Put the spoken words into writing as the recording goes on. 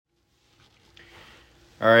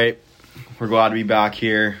All right, we're glad to be back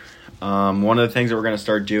here. One of the things that we're going to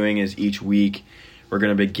start doing is each week we're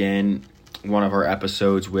going to begin one of our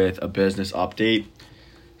episodes with a business update.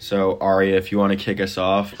 So, Arya, if you want to kick us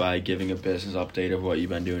off by giving a business update of what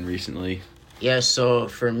you've been doing recently. Yeah, so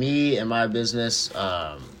for me and my business,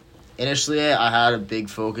 initially I had a big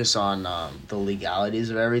focus on the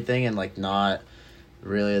legalities of everything and not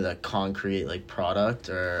really the concrete product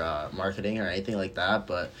or marketing or anything like that,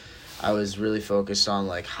 but I was really focused on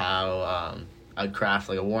how I'd craft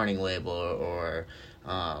a warning label or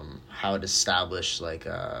how to establish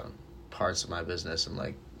parts of my business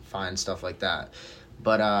and find stuff like that.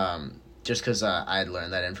 But just because I had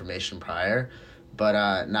learned that information prior,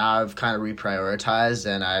 but now I've kind of reprioritized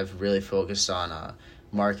and I've really focused on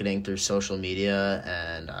marketing through social media,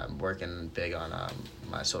 and I'm working big on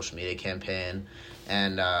my social media campaign,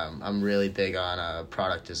 and I'm really big on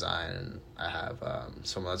product design, and I have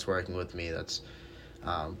someone that's working with me that's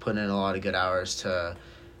putting in a lot of good hours to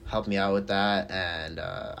help me out with that, and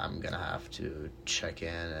I'm going to have to check in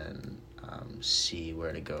and see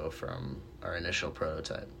where to go from our initial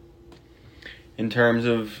prototype. In terms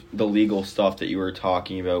of the legal stuff that you were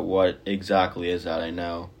talking about, what exactly is that? I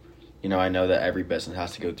know that every business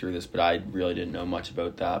has to go through this, but I really didn't know much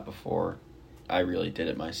about that before I really did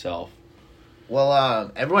it myself.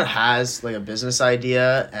 Well, everyone has a business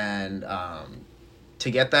idea, and to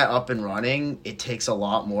get that up and running, it takes a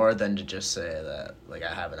lot more than to just say that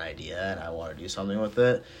I have an idea and I want to do something with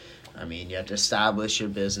it. I mean, you have to establish your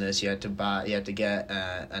business. You have to get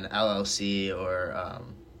an LLC or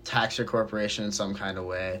tax your corporation in some kind of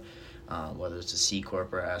way, whether it's a C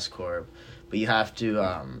corp or S corp. But you have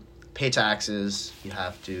to pay taxes. You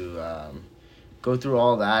have to go through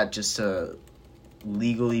all that just to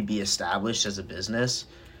legally be established as a business.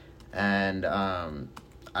 And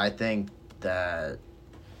I think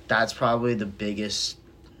that's probably the biggest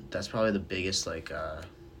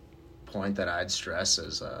point that I'd stress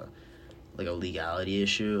as a legality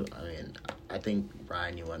issue. I mean, I think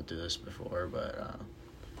Ryan, you went through this before, but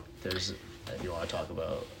if you want to talk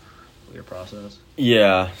about your process.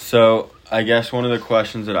 Yeah, so I guess one of the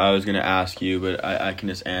questions that I was going to ask you, but I can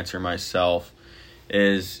just answer myself,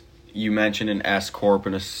 is you mentioned an S Corp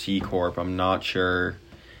and a C Corp. I'm not sure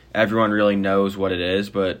everyone really knows what it is,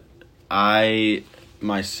 but I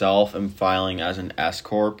myself am filing as an S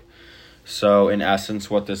Corp. So in essence,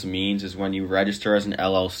 what this means is when you register as an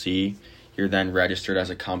LLC, you're then registered as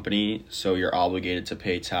a company, so you're obligated to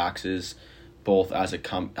pay taxes both as a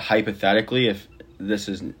hypothetically, if this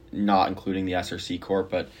is not including the S or C Corp,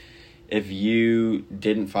 but if you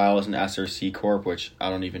didn't file as an S or C Corp, which I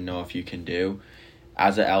don't even know if you can do,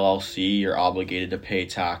 as a LLC, you're obligated to pay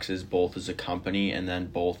taxes both as a company and then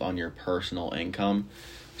both on your personal income.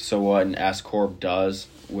 So what an S Corp does,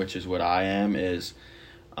 which is what I am, is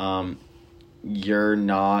you're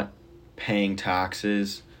not paying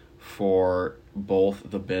taxes for both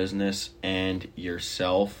the business and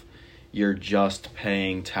yourself. You're just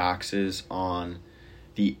paying taxes on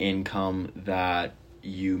the income that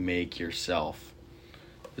you make yourself.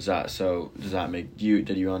 Does that make you?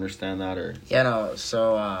 Did you understand that or? Yeah, no.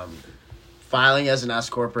 So filing as an S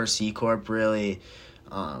Corp or C Corp really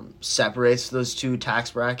separates those two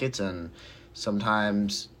tax brackets, and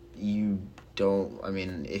sometimes you don't. I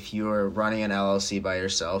mean, if you're running an LLC by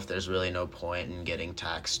yourself, there's really no point in getting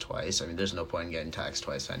taxed twice. I mean, there's no point in getting taxed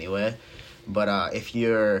twice anyway. But if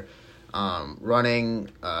you're running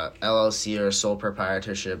LLC or a sole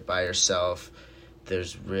proprietorship by yourself,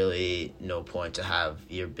 there's really no point to have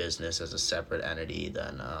your business as a separate entity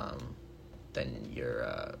than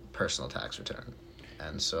your personal tax return.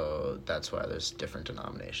 And so that's why there's different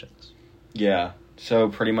denominations. Yeah. So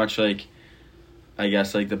pretty much I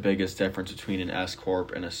guess the biggest difference between an S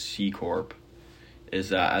Corp and a C Corp is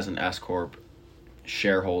that as an S Corp,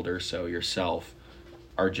 shareholder, so yourself,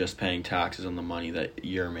 are just paying taxes on the money that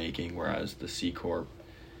you're making, whereas the C Corp,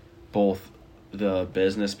 both the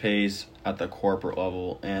business pays at the corporate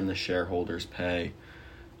level and the shareholders pay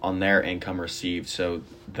on their income received, so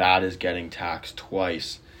that is getting taxed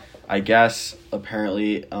twice. I guess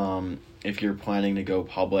apparently if you're planning to go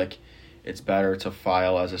public, it's better to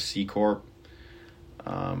file as a C Corp.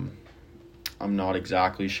 I'm not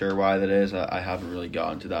exactly sure why that is. I haven't really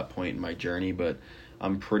gotten to that point in my journey, but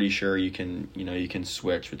I'm pretty sure you can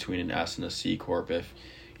switch between an S and a C Corp if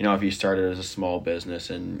you started as a small business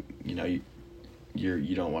and you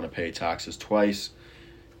don't want to pay taxes twice.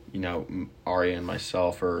 Ari and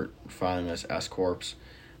myself are filing as S Corps,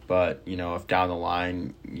 but if down the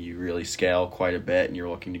line you really scale quite a bit and you're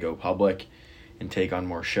looking to go public and take on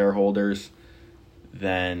more shareholders,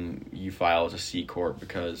 then you file as a C Corp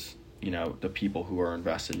because the people who are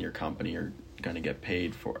invested in your company are going to get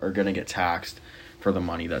paid for, or going to get taxed for the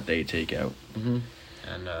money that they take out. Mm-hmm.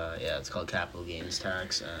 And it's called capital gains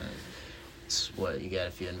tax, and it's what you get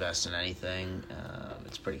if you invest in anything.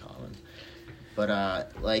 It's pretty common. But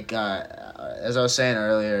as I was saying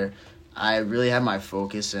earlier, I really had my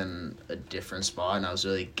focus in a different spot, and I was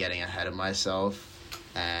really getting ahead of myself.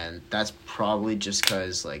 And that's probably just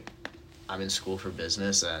because, like, I'm in school for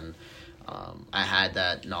business, and I had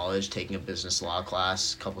that knowledge taking a business law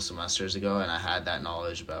class a couple semesters ago, and I had that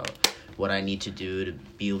knowledge about what I need to do to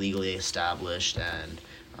be legally established, and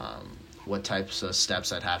what types of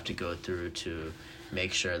steps I'd have to go through to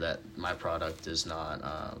make sure that my product is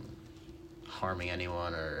not harming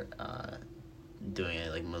anyone or doing any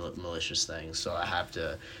like malicious things. So I have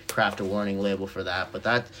to craft a warning label for that. But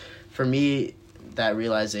that, for me, that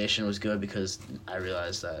realization was good because I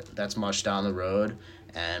realized that that's much down the road,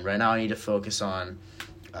 and right now I need to focus on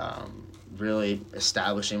really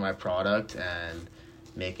establishing my product and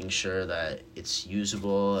making sure that it's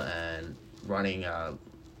usable and running a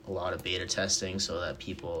lot of beta testing so that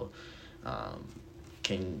people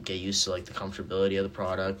can get used to like the comfortability of the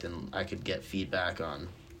product, and I could get feedback on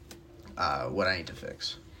what I need to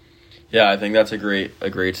fix. Yeah, I think that's a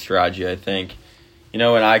great strategy. I think,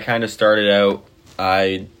 when I kind of started out,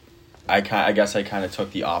 I guess I kind of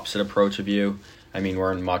took the opposite approach of you. I mean,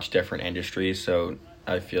 we're in much different industries, so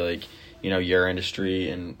I feel like, your industry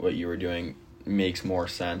and what you were doing makes more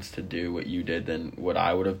sense to do what you did than what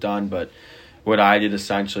I would have done. But what I did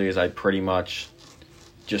essentially is I pretty much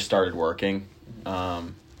just started working.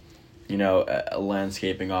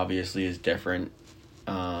 Landscaping obviously is different.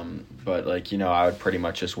 But I would pretty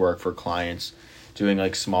much just work for clients doing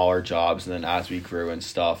like smaller jobs. And then as we grew and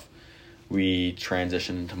stuff, we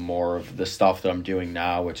transitioned into more of the stuff that I'm doing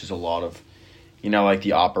now, which is a lot of, like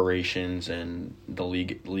the operations and the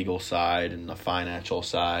legal side and the financial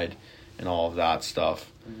side and all of that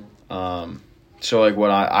stuff. Mm-hmm. So like what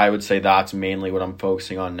I would say that's mainly what I'm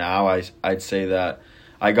focusing on now. I'd say that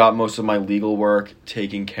I got most of my legal work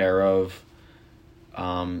taken care of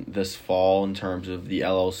this fall in terms of the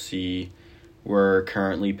LLC. We're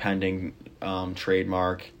currently pending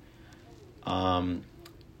trademark.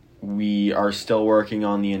 We are still working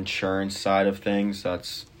on the insurance side of things.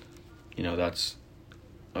 That's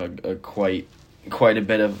a quite a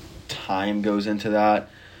bit of time goes into that.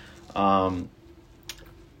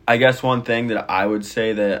 I guess one thing that I would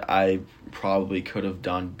say that I probably could have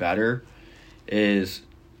done better is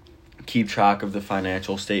keep track of the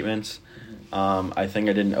financial statements. I think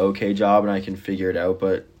I did an okay job and I can figure it out,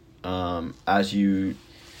 but as you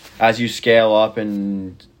scale up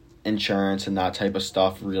and insurance and that type of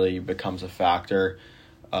stuff really becomes a factor.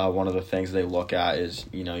 One of the things they look at is,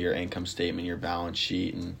 your income statement, your balance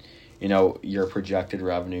sheet, and, your projected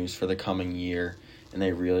revenues for the coming year. And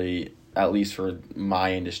they really, at least for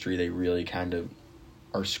my industry, they really kind of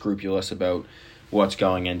are scrupulous about what's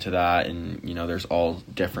going into that. And, there's all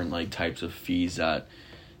different like types of fees that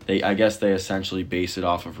I guess they essentially base it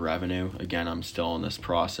off of revenue. Again, I'm still in this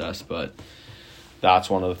process, but that's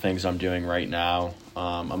one of the things I'm doing right now.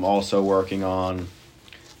 I'm also working on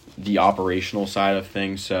the operational side of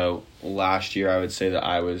things. So last year I would say that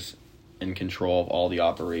I was in control of all the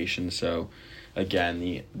operations. So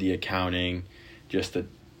again, the accounting, just the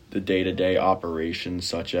day-to-day operations,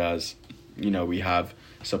 such as, we have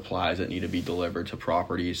supplies that need to be delivered to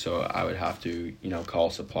properties. So I would have to, call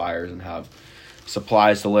suppliers and have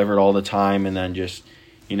supplies delivered all the time. And then just,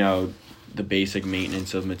 the basic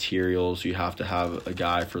maintenance of materials, you have to have a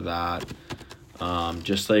guy for that.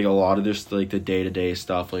 Just like a lot of just like the day-to-day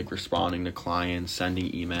stuff, like responding to clients,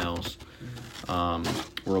 sending emails.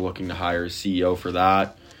 We're looking to hire a CEO for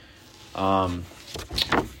that.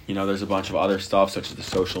 There's a bunch of other stuff such as the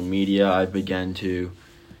social media. I've begun to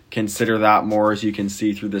consider that more, as you can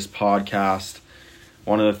see through this podcast.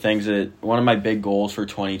 One of my big goals for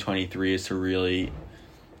 2023 is to really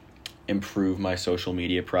improve my social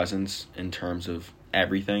media presence in terms of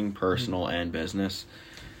everything, personal and business.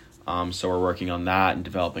 So we're working on that and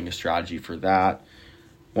developing a strategy for that.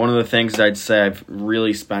 One of the things I'd say I've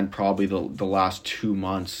really spent probably the last 2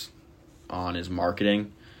 months on is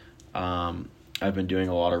marketing. I've been doing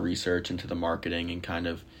a lot of research into the marketing and kind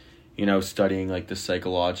of, studying like the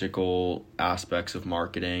psychological aspects of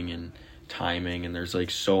marketing and timing. And there's like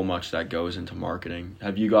so much that goes into marketing.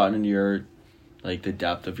 Have you gotten into your, like the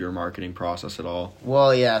depth of your marketing process at all?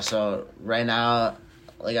 Well, yeah. So right now,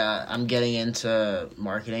 like I'm getting into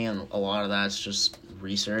marketing, and a lot of that's just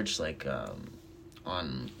research, like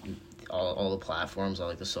on all the platforms, all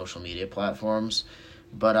like the social media platforms.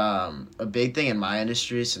 But a big thing in my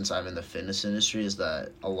industry, since I'm in the fitness industry, is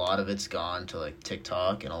that a lot of it's gone to like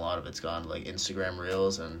TikTok, and a lot of it's gone to like Instagram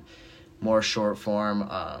Reels and more short form,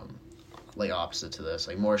 like opposite to this,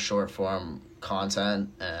 like more short form content,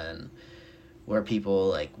 and where people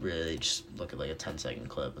like really just look at like a 10-second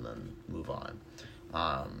clip and then move on.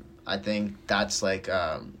 I think that's like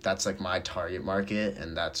my target market,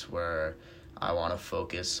 and that's where I want to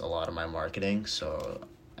focus a lot of my marketing. So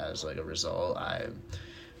as like a result, I'm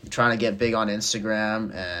trying to get big on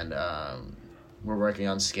Instagram, and we're working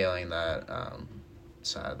on scaling that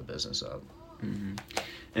side of the business up. Mm-hmm.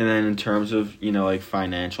 And then in terms of, like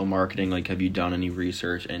financial marketing, like have you done any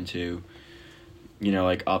research into,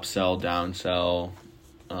 like upsell, downsell,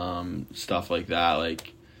 stuff like that,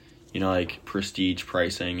 like, like prestige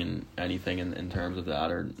pricing and anything in terms of that,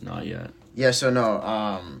 or not yet? Yeah, so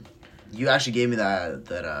no, you actually gave me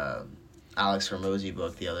that Alex Hormozi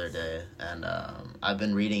book the other day, and I've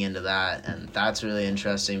been reading into that, and that's really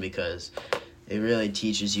interesting because it really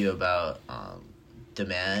teaches you about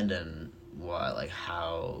demand and what, like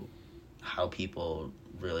how people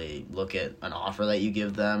really look at an offer that you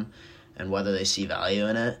give them and whether they see value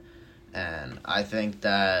in it. And I think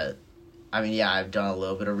that, I've done a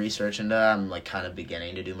little bit of research into that. I'm like kind of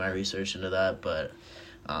beginning to do my research into that, but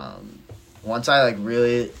once I like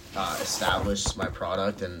really establish my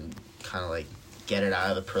product and kind of like get it out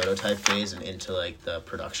of the prototype phase and into like the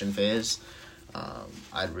production phase,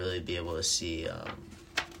 I'd really be able to see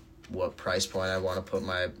what price point I want to put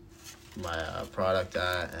my product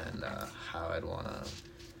at, and how I'd want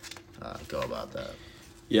to go about that.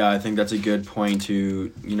 Yeah, I think that's a good point to,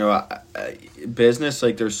 business,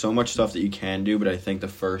 like there's so much stuff that you can do, but I think the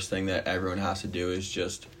first thing that everyone has to do is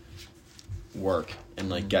just work and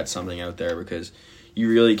like get something out there, because you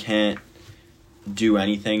really can't do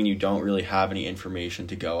anything and you don't really have any information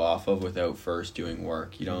to go off of without first doing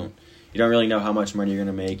work. You don't really know how much money you're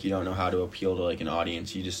going to make. You don't know how to appeal to like an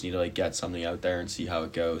audience. You just need to like get something out there and see how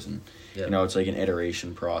it goes. And it's like an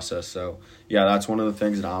iteration process. So yeah, that's one of the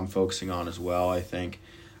things that I'm focusing on as well. I think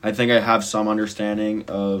I have some understanding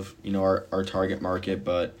of, our target market,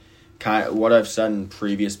 but kind of what I've said in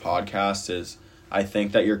previous podcasts is I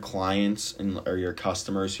think that your clients or your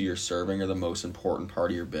customers who you're serving are the most important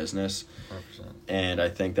part of your business. 100%. And I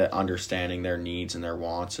think that understanding their needs and their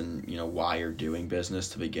wants and, why you're doing business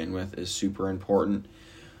to begin with is super important.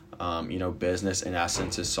 Business in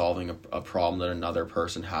essence is solving a problem that another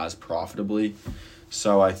person has profitably.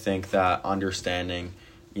 So I think that understanding,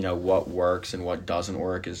 what works and what doesn't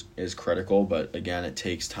work is critical, but again, it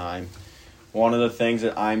takes time. One of the things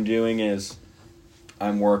that I'm doing is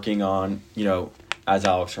I'm working on, as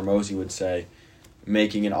Alex Hormozi would say,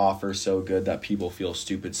 making an offer so good that people feel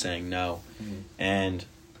stupid saying no. Mm-hmm. And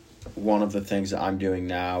one of the things that I'm doing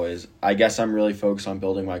now is, I guess I'm really focused on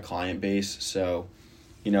building my client base. So,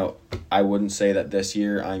 I wouldn't say that this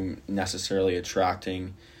year I'm necessarily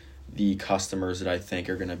attracting the customers that I think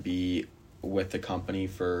are going to be with the company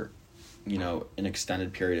for, an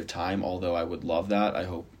extended period of time, although I would love that. I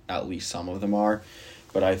hope at least some of them are.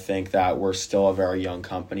 But I think that we're still a very young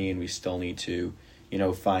company and we still need to,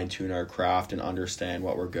 fine-tune our craft and understand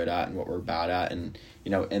what we're good at and what we're bad at. And,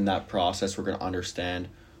 in that process, we're going to understand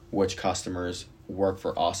which customers work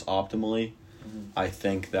for us optimally. Mm-hmm. I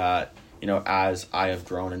think that, as I have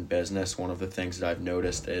grown in business, one of the things that I've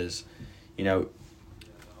noticed is, a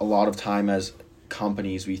lot of time as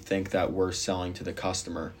companies, we think that we're selling to the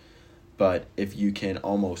customer. But if you can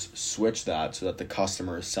almost switch that so that the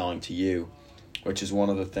customer is selling to you, which is one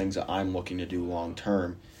of the things that I'm looking to do long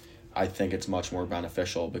term, I think it's much more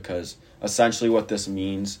beneficial, because essentially what this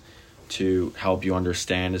means, to help you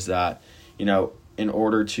understand, is that, in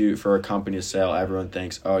order for a company to sell, everyone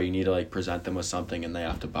thinks, oh, you need to like present them with something and they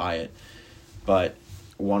have to buy it. But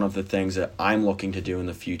one of the things that I'm looking to do in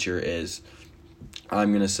the future is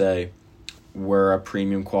I'm going to say we're a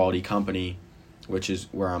premium quality company, which is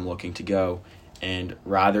where I'm looking to go. And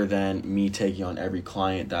rather than me taking on every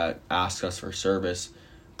client that asks us for service,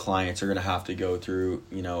 clients are going to have to go through,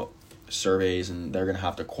 surveys, and they're going to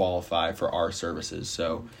have to qualify for our services.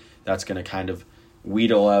 So that's going to kind of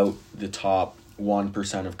wheedle out the top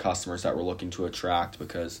 1% of customers that we're looking to attract.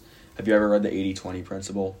 Because have you ever read the 80-20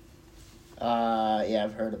 principle? Yeah,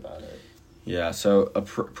 I've heard about it. Yeah, so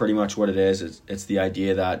pretty much what it is it's the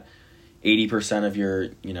idea that 80% of your,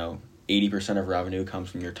 80% of revenue comes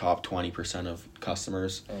from your top 20% of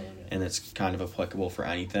customers. Oh, okay. And it's kind of applicable for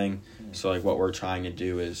anything. Mm-hmm. So like what we're trying to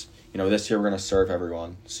do is, this year we're going to serve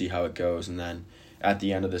everyone, see how it goes. And then at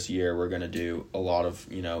the end of this year, we're going to do a lot of,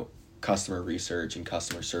 customer research and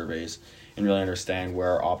customer surveys and really understand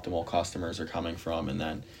where our optimal customers are coming from. And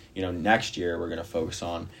then, next year we're going to focus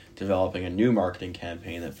on developing a new marketing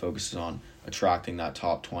campaign that focuses on attracting that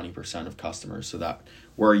top 20% of customers so that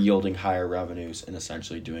we're yielding higher revenues and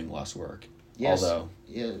essentially doing less work. Yes. Although,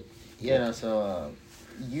 so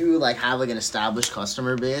you like have like an established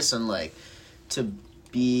customer base, and like to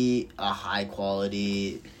be a high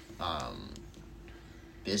quality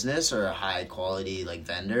business or a high quality like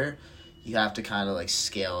vendor, you have to kind of like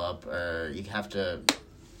scale up, or you have to,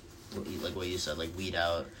 like what you said, like weed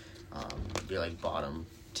out your like bottom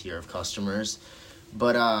tier of customers.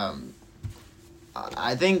 But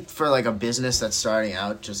I think for like a business that's starting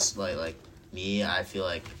out, just like me, I feel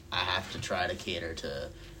like I have to try to cater to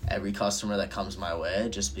every customer that comes my way,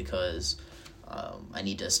 just because I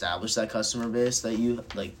need to establish that customer base that you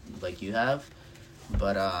like you have.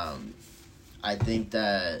 But I think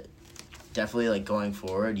that definitely like going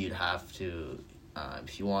forward, you'd have to,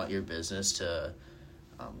 if you want your business to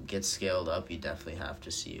get scaled up, you definitely have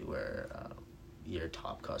to see where your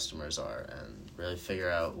top customers are and really figure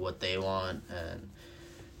out what they want and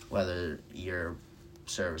whether your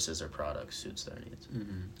services or products suits their needs.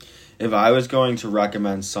 Mm-hmm. If I was going to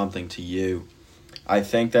recommend something to you, I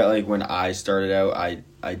think that like when I started out,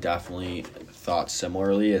 I definitely thought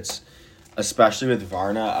similarly. It's especially with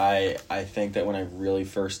Varna, I think that when I really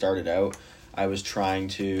first started out, I was trying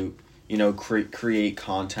to, create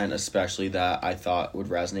content, especially that I thought would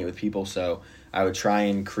resonate with people. So I would try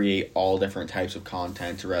and create all different types of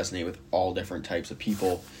content to resonate with all different types of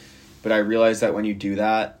people. But I realized that when you do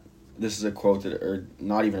that, this is a quote or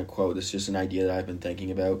not even a quote, this is just an idea that I've been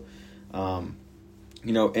thinking about.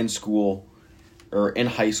 In school or in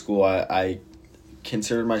high school, I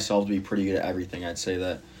considered myself to be pretty good at everything. I'd say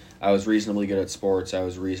that I was reasonably good at sports. I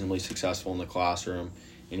was reasonably successful in the classroom.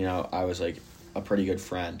 And, I was like a pretty good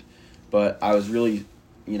friend. But I was really,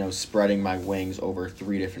 spreading my wings over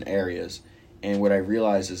 3 different areas. And what I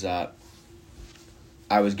realized is that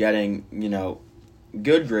I was getting,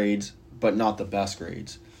 good grades, but not the best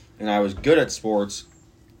grades. And I was good at sports,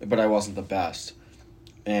 but I wasn't the best.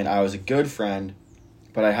 And I was a good friend,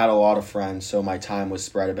 but I had a lot of friends, so my time was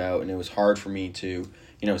spread about, and it was hard for me to,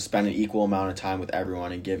 spend an equal amount of time with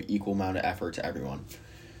everyone and give equal amount of effort to everyone.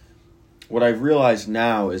 What I've realized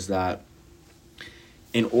now is that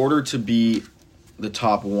in order to be the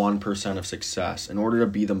top 1% of success, in order to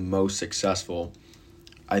be the most successful,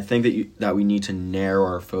 I think that we need to narrow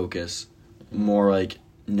our focus more like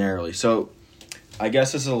narrowly. So I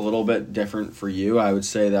guess this is a little bit different for you. I would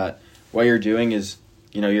say that what you're doing is,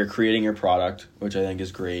 you're creating your product, which I think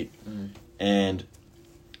is great. Mm-hmm. And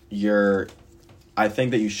I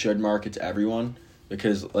think that you should market to everyone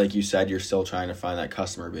because, like you said, you're still trying to find that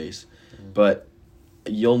customer base. Mm-hmm. But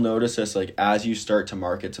you'll notice this, like, as you start to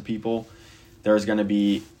market to people, there's going to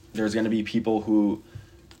be people who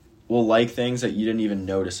will like things that you didn't even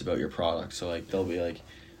notice about your product. So, like, they'll be like,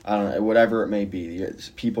 I don't know, whatever it may be.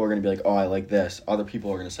 People are going to be like, oh, I like this. Other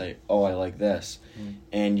people are going to say, oh, I like this. Mm.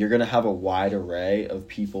 And you're going to have a wide array of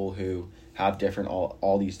people who have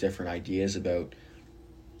all these different ideas about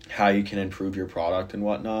how you can improve your product and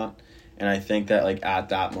whatnot. And I think that, like, at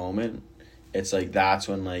that moment, it's like that's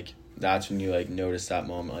when you, like, notice that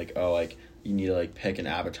moment, like, oh, like, you need to, like, pick an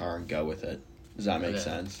avatar and go with it. Does that make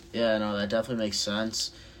sense? Yeah, no, that definitely makes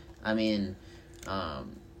sense. I mean,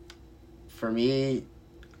 for me,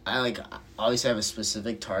 I obviously have a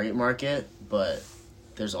specific target market, but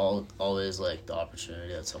there's always like the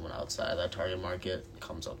opportunity that someone outside that target market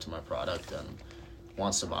comes up to my product and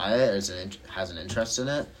wants to buy it or has an interest in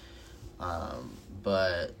it.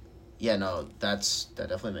 But yeah, no, that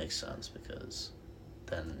definitely makes sense because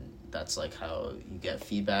then that's like how you get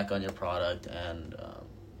feedback on your product and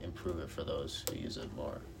improve it for those who use it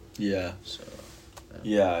more. Yeah. So.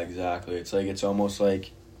 Yeah, exactly. It's almost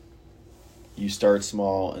like you start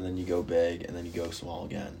small and then you go big and then you go small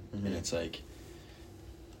again. Mm-hmm. And it's like,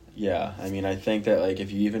 yeah, I mean, I think that, like,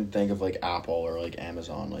 if you even think of, like, Apple or, like,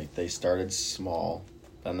 Amazon, like, they started small,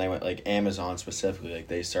 then they went, like, Amazon specifically, like,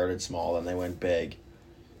 they started small, then they went big,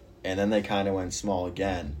 and then they kind of went small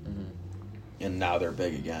again, mm-hmm. and now they're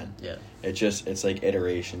big again. Yeah. It's, like,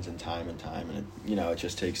 iterations and time, and it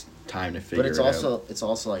just takes time to figure it out. But it's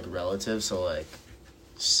also, like, relative, so, like,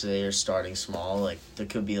 say you're starting small, like, there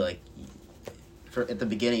could be, like, at the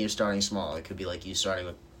beginning you're starting small, it could be, like, you starting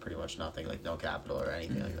with pretty much nothing, like no capital or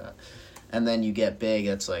anything mm-hmm. like that. And then you get big,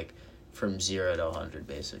 it's like from 0 to 100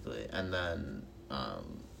 basically. And then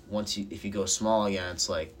if you go small again, it's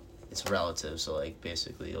like it's relative. So like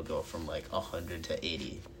basically you'll go from like 100 to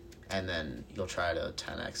 80, and then you'll try to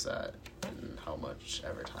 10x that and how much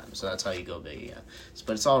ever time. So that's how you go big again.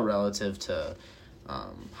 But it's all relative to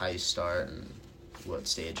how you start and what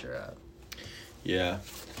stage you're at. Yeah.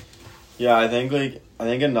 Yeah, I think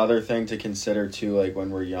another thing to consider too, like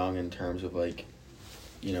when we're young in terms of like,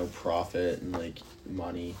 you know, profit and like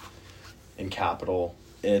money and capital,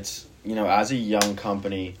 it's, you know, as a young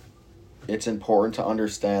company, it's important to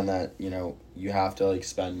understand that, you know, you have to like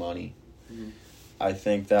spend money. Mm-hmm. I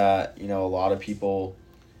think that, you know, a lot of people,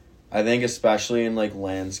 I think especially in like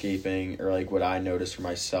landscaping, or like what I noticed for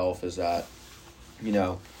myself is that, you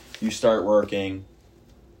know, you start working,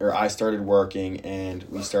 or I started working and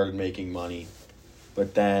we started making money,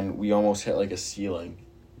 but then we almost hit like a ceiling,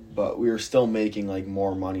 but we were still making like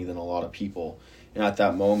more money than a lot of people. And at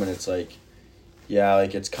that moment, it's like, yeah,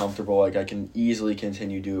 like it's comfortable. Like I can easily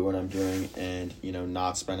continue doing what I'm doing and, you know,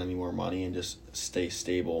 not spend any more money and just stay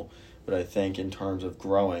stable. But I think in terms of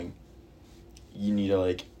growing, you need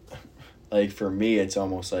to like for me, it's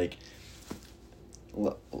almost like,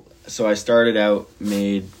 so I started out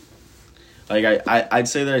I'd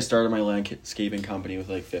say that I started my landscaping company with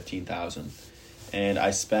like $15,000, and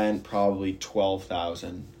I spent probably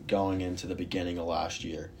 $12,000 going into the beginning of last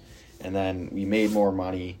year. And then we made more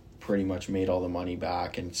money, pretty much made all the money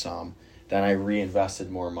back and some. Then I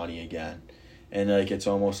reinvested more money again. And like it's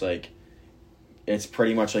almost like, it's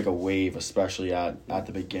pretty much like a wave, especially at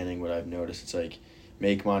the beginning. What I've noticed, it's like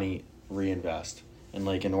make money, reinvest. And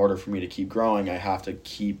like in order for me to keep growing, I have to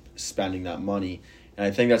keep spending that money. And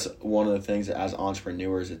I think that's one of the things that as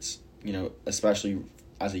entrepreneurs, it's, you know, especially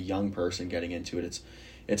as a young person getting into it,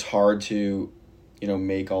 it's hard to, you know,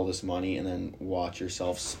 make all this money and then watch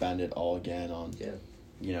yourself spend it all again on,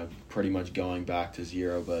 you know, pretty much going back to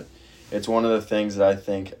zero. But it's one of the things that I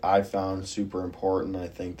think I found super important. I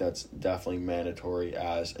think that's definitely mandatory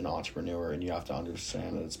as an entrepreneur, and you have to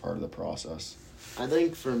understand that it's part of the process. I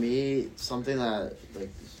think for me, something that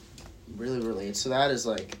like really relates to that is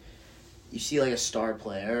like, you see like a star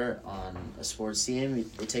player on a sports team,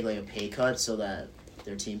 they take like a pay cut so that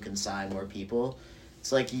their team can sign more people.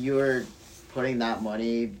 It's like you're putting that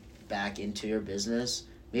money back into your business.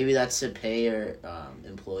 Maybe that's to pay your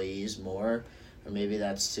employees more, or maybe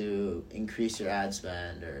that's to increase your ad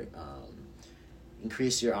spend, or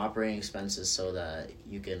increase your operating expenses so that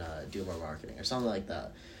you can do more marketing or something like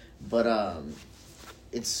that. But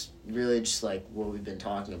it's really just like what we've been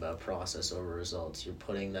talking about, process over results. You're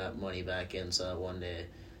putting that money back in so that one day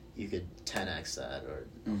you could 10x that or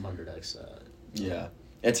 100x that. Yeah.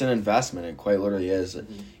 It's an investment. It quite literally is.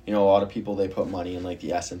 Mm-hmm. You know, a lot of people, they put money in like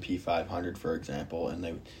the S&P 500, for example, and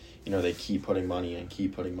they, you know, they keep putting money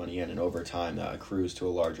in, and over time that accrues to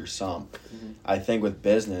a larger sum. Mm-hmm. I think with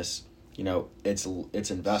business, you know, it's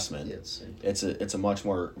investment. It's a much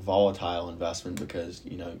more volatile investment because,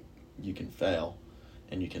 you know, you can fail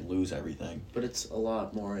and you can lose everything. But it's a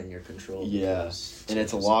lot more in your control. Yeah, and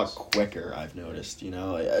it's a lot quicker, I've noticed, you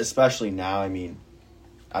know, especially now. I mean,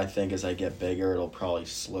 I think as I get bigger, it'll probably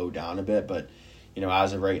slow down a bit, but, you know,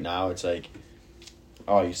 as of right now, it's like,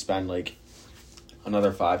 oh, you spend like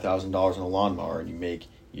another $5,000 on a lawnmower, and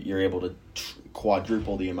you're able to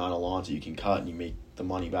quadruple the amount of lawns that you can cut, and you make the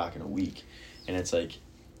money back in a week. And it's like,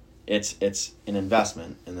 it's an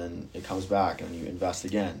investment, and then it comes back and you invest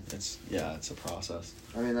again. It's a process.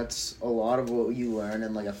 I mean, that's a lot of what you learn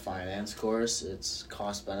in like a finance course. It's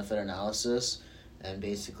cost benefit analysis, and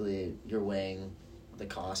basically you're weighing the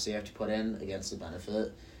cost you have to put in against the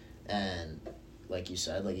benefit. And like you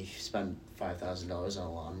said, like if you spend $5,000 on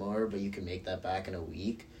a lawnmower, but you can make that back in a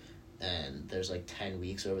week, and there's like 10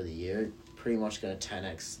 weeks over the year, pretty much going to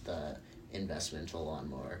 10x the investment into a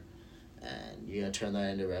lawnmower. And you're going to turn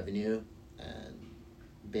that into revenue, and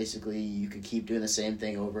basically you could keep doing the same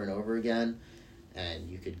thing over and over again, and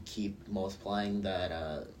you could keep multiplying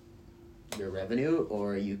that your revenue,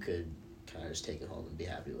 or you could kind of just take it home and be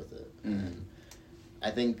happy with it. Mm-hmm. And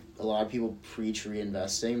I think a lot of people preach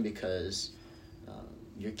reinvesting because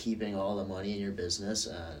you're keeping all the money in your business,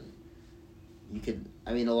 and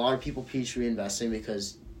a lot of people preach reinvesting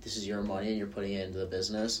because this is your money and you're putting it into the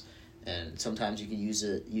business, and sometimes you can use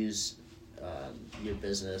your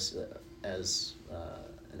business as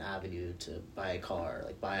an avenue to buy a car,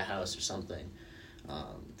 like buy a house or something.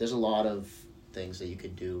 There's a lot of things that you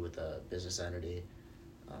could do with a business entity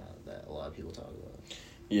that a lot of people talk about.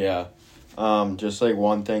 Yeah. Just like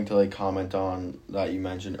one thing to like comment on that you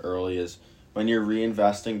mentioned early is when you're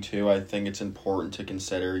reinvesting too, I think it's important to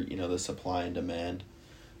consider, you know, the supply and demand.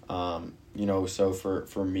 You know, so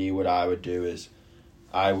for me, what I would do is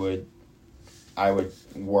I would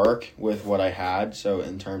work with what I had. So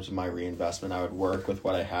in terms of my reinvestment, I would work with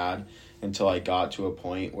what I had until I got to a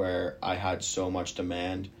point where I had so much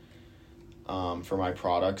demand for my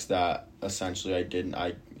products that essentially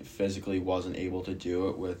I physically wasn't able to do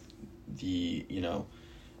it with the,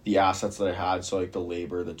 the assets that I had, so like the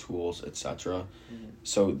labor, the tools, etc. Mm-hmm.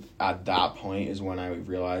 So at that point is when I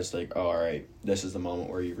realized like, oh, all right, this is the moment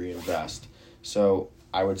where you reinvest. So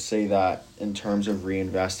I would say that in terms of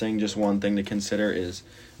reinvesting, just one thing to consider is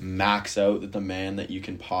max out the demand that you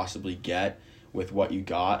can possibly get with what you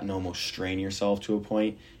got and almost strain yourself to a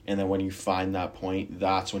point. And then when you find that point,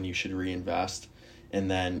 that's when you should reinvest. And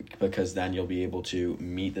then, because then you'll be able to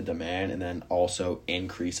meet the demand and then also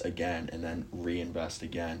increase again and then reinvest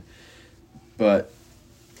again. But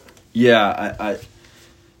yeah, I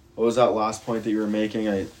what was that last point that you were making?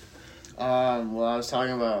 Well, I was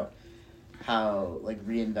talking about how like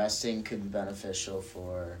reinvesting could be beneficial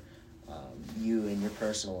for you in your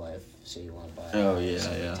personal life. So you want to buy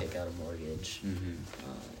a house, take out a mortgage. Mm-hmm.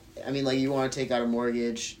 I mean, like you want to take out a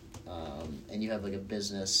mortgage, and you have like a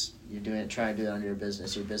business. You're trying to do it under your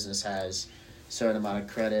business. Your business has a certain amount of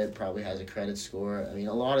credit, probably has a credit score. I mean,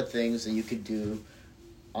 a lot of things that you could do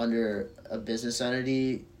under a business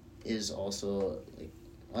entity is also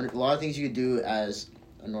like a lot of things you could do as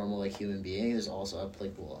a normal like human being is also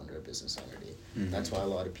applicable under a business entity. Mm-hmm. That's why a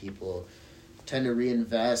lot of people tend to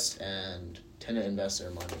reinvest and tend to invest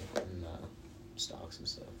their money in stocks and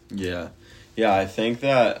stuff. Yeah, I think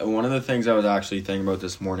that one of the things I was actually thinking about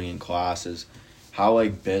this morning in class is how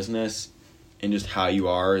like business and just how you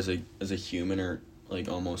are as a human are like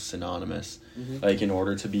almost synonymous. Mm-hmm. Like in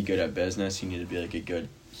order to be good at business, you need to be like a good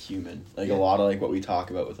human. Like a lot of like what we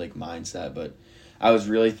talk about with like mindset, but I was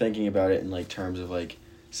really thinking about it in like terms of like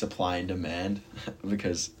supply and demand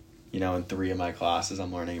because in 3 of my classes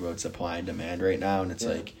I'm learning about supply and demand right now, and it's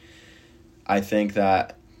like I think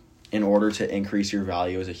that in order to increase your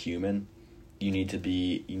value as a human, you need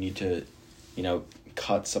to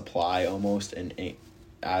cut supply almost and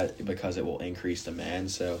because it will increase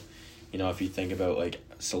demand. So if you think about like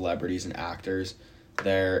celebrities and actors,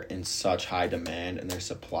 they're in such high demand and their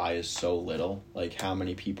supply is so little. Like how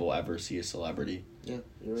many people ever see a celebrity? Yeah,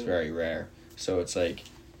 you're right. It's very rare. So it's like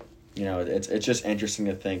it's just interesting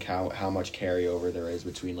to think how much carryover there is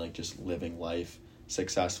between like just living life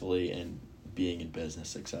successfully and being in business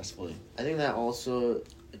successfully. I think that also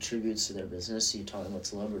attributes to their business. So you're talking about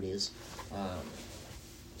celebrities.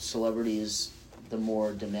 Celebrities, the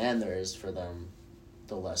more demand there is for them,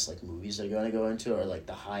 the less like movies they're going to go into, or like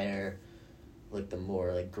the higher, like the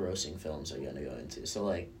more like grossing films they're going to go into. So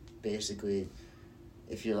like basically,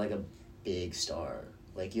 if you're like a big star,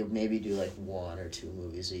 like you'll maybe do like 1 or 2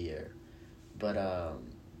 movies a year, but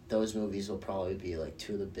those movies will probably be like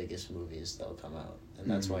 2 of the biggest movies that'll come out, and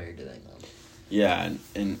that's why you're doing them. Yeah,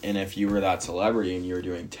 and if you were that celebrity and you were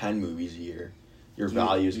doing 10 movies a year, your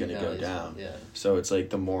value is going to go down. Yeah. So it's like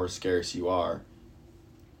the more scarce you are,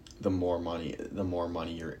 the more money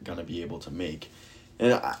you're going to be able to make.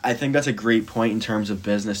 And I think that's a great point in terms of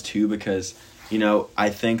business too, because I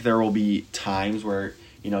think there will be times where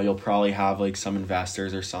you'll probably have like some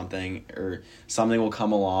investors or something will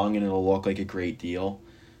come along and it'll look like a great deal.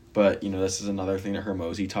 But this is another thing that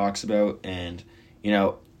Hormozi talks about, and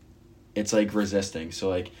it's like resisting. So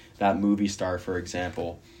like that movie star, for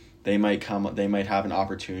example, they might have an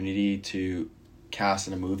opportunity to cast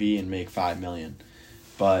in a movie and make $5 million.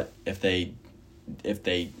 But if they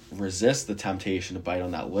resist the temptation to bite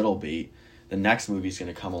on that little bait, the next movie's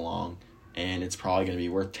going to come along and it's probably going to be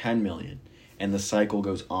worth $10 million. And the cycle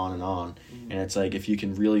goes on and on. Mm-hmm. And it's like if you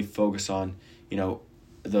can really focus on,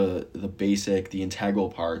 the basic, the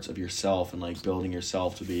integral parts of yourself and like building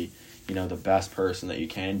yourself to be the best person that you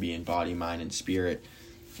can be in body, mind, and spirit.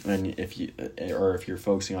 And if you're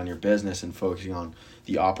focusing on your business and focusing on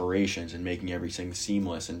the operations and making everything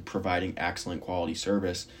seamless and providing excellent quality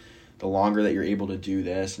service, the longer that you're able to do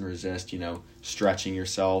this and resist, stretching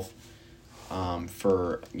yourself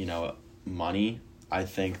for, money, I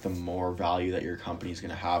think the more value that your company is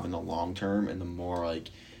going to have in the long term, and the more like,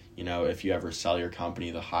 if you ever sell your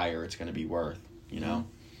company, the higher it's going to be worth,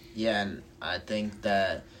 Yeah, and I think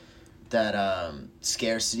that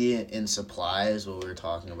scarcity in supply is what we were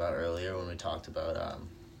talking about earlier when we talked about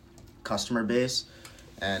customer base,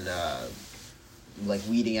 and like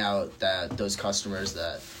weeding out those customers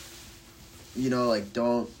that like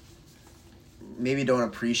don't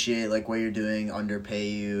appreciate like what you're doing, underpay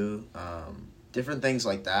you, different things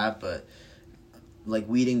like that. But like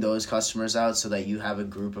weeding those customers out so that you have a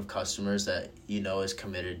group of customers that is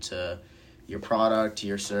committed to your product, to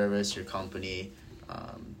your service, your company,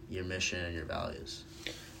 your mission, and your values.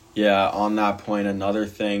 Yeah, on that point, another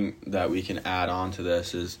thing that we can add on to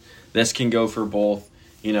this is this can go for both,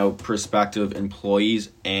 prospective employees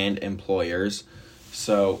and employers.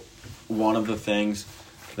 So one of the things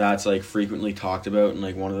that's like frequently talked about, and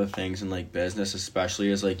like one of the things in like business,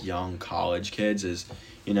 especially as like young college kids, is,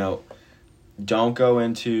 you know, don't go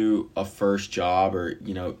into a first job, or,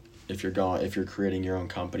 you know, if you're creating your own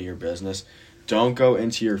company or business, don't go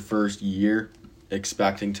into your first year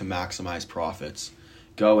expecting to maximize profits.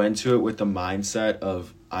 Go into it with the mindset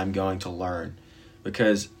of, I'm going to learn.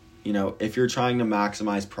 Because, you know, if you're trying to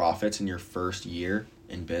maximize profits in your first year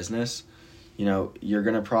in business, you know, you're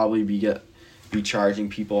going to probably be charging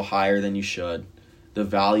people higher than you should. The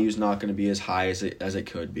value's not going to be as high as it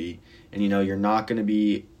could be. And, you know, you're not going to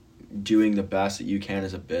be doing the best that you can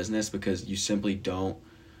as a business because you simply don't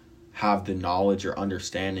have the knowledge or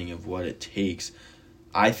understanding of what it takes.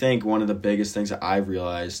 I think one of the biggest things that I've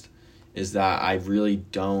realized is that I really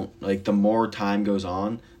don't, like, the more time goes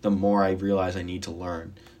on, the more I realize I need to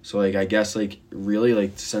learn. So, like, I guess, like, really,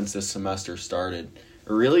 like, since this semester started,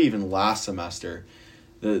 or really even last semester,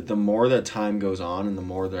 the more that time goes on and the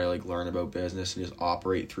more that I, like, learn about business and just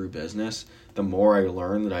operate through business, the more I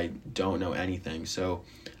learn that I don't know anything. So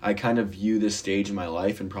I kind of view this stage in my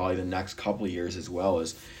life, and probably the next couple of years as well,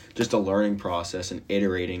 as just a learning process and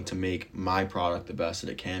iterating to make my product the best that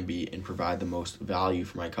it can be and provide the most value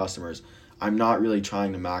for my customers. I'm not really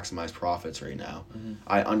trying to maximize profits right now. Mm-hmm.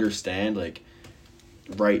 I understand, like,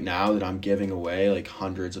 right now that I'm giving away like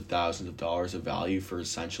hundreds of thousands of dollars of value for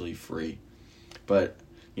essentially free. But,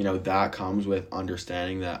 you know, that comes with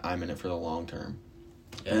understanding that I'm in it for the long term.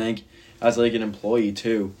 Yeah. I think as like an employee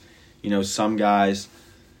too, you know, some guys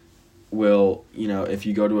will, you know, if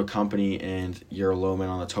you go to a company and you're a low man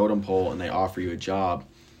on the totem pole and they offer you a job,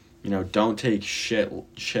 you know, don't take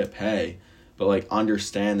shit pay, but like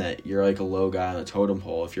understand that you're like a low guy on the totem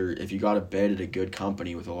pole. If you got a bid at a good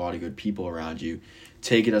company with a lot of good people around you,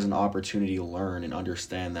 take it as an opportunity to learn and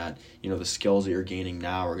understand that, you know, the skills that you're gaining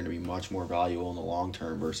now are going to be much more valuable in the long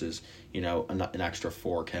term versus, you know, an extra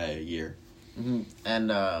 $4K a year. Mm-hmm. And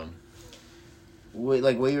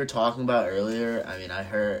like what you were talking about earlier, I mean, I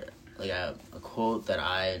heard like a quote that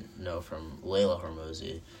I know from Layla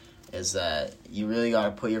Hormozi is that you really got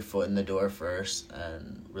to put your foot in the door first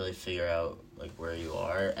and really figure out like where you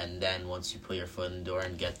are, and then once you put your foot in the door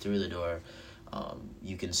and get through the door,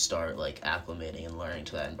 you can start like acclimating and learning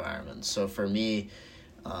to that environment. So for me,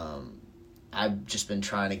 I've just been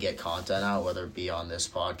trying to get content out, whether it be on this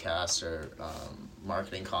podcast or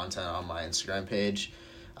marketing content on my Instagram page.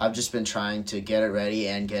 I've just been trying to get it ready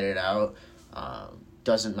and get it out.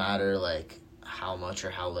 Doesn't matter like how much or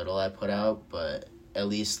how little I put out, but at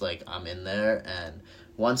least like I'm in there, and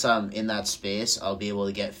once I'm in that space, I'll be able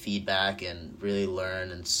to get feedback and really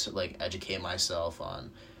learn and like educate myself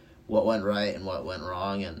on what went right and what went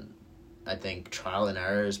wrong. And I think trial and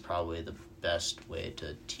error is probably the best way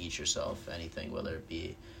to teach yourself anything, whether it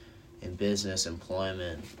be in business,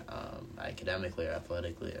 employment, academically or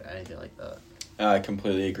athletically or anything like that. I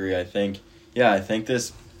completely agree. I think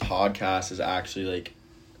this podcast is actually like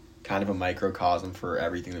kind of a microcosm for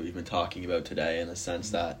everything that we've been talking about today, in the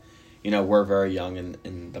sense that, you know, we're very young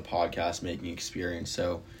in the podcast making experience,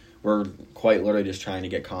 so we're quite literally just trying to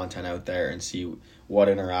get content out there and see what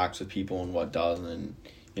interacts with people and what doesn't. And,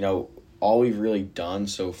 you know, all we've really done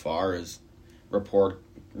so far is record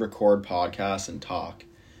podcasts and talk.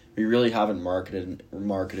 We really haven't marketed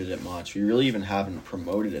it much. We really even haven't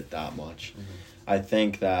promoted it that much. Mm-hmm. I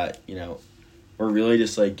think that, you know, we're really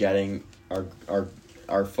just like getting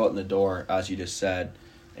our foot in the door, as you just said,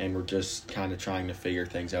 and we're just kind of trying to figure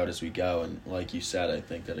things out as we go. And like you said, I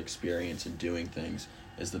think that experience in doing things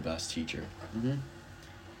is the best teacher. Mm-hmm.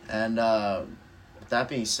 And with that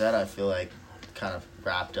being said, I feel like kind of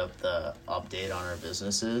wrapped up the update on our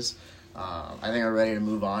businesses. I think we're ready to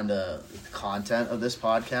move on to the content of this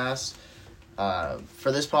podcast.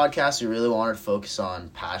 For this podcast, we really wanted to focus on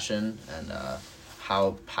passion and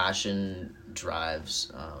how passion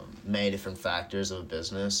drives many different factors of a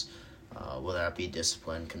business, whether that be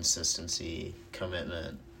discipline, consistency,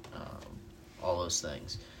 commitment, all those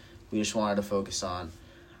things. We just wanted to focus on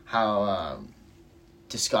how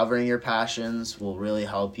discovering your passions will really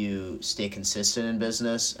help you stay consistent in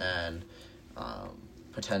business and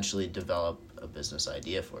potentially develop a business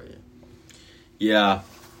idea for you. Yeah,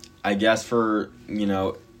 I guess for, you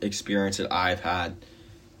know, experience that I've had,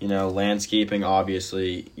 you know, landscaping,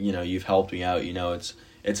 obviously, you know, you've helped me out. You know,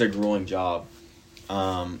 it's a grueling job.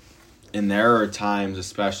 And there are times,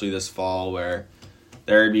 especially this fall, where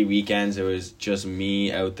there would be weekends it was just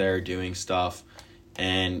me out there doing stuff.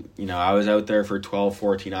 And, you know, I was out there for 12,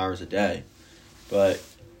 14 hours a day. But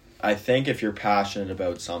I think if you're passionate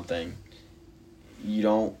about something,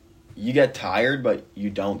 you get tired, but you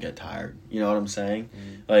don't get tired. You know what I'm saying?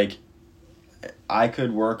 Mm-hmm. Like, I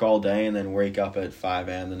could work all day and then wake up at 5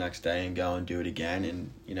 a.m. the next day and go and do it again.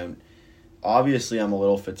 And, obviously I'm a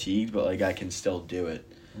little fatigued, but, I can still do it.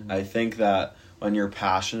 Mm-hmm. I think that when you're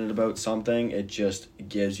passionate about something, it just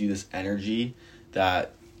gives you this energy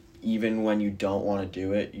that even when you don't want to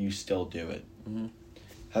do it, you still do it. Mm-hmm.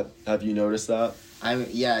 Have you noticed that? I've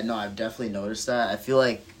definitely noticed that. I feel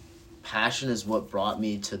like passion is what brought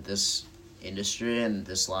me to this industry and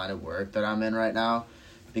this line of work that I'm in right now,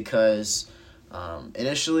 because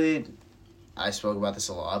initially I spoke about this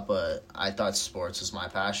a lot, but I thought sports was my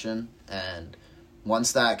passion, and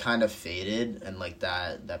once that kind of faded and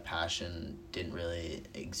that passion didn't really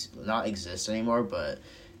not exist anymore, but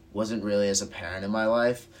wasn't really as apparent in my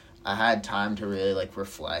life, I had time to really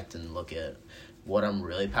reflect and look at what I'm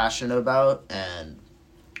really passionate about. And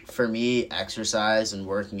for me, exercise and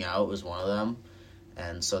working out was one of them.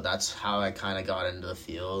 And so that's how I kind of got into the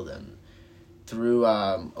field, and through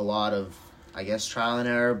a lot of, I guess, trial and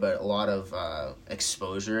error, but a lot of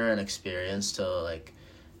exposure and experience to a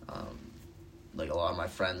lot of my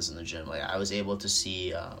friends in the gym. I was able to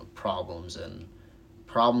see problems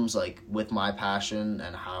with my passion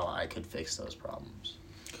and how I could fix those problems.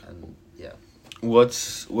 And yeah.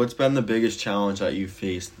 What's been the biggest challenge that you've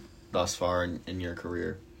faced thus far in your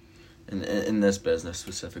career, in this business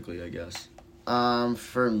specifically, I guess?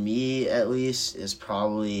 For me, at least, is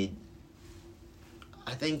probably,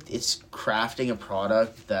 I think it's crafting a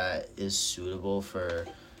product that is suitable for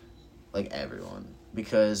everyone,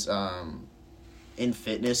 because in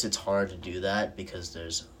fitness it's hard to do that because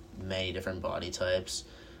there's many different body types.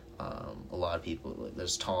 A lot of people,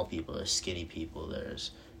 there's tall people, there's skinny people,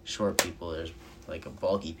 there's short people, there's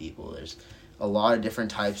bulky people, there's a lot of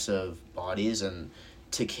different types of bodies, and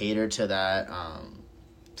to cater to that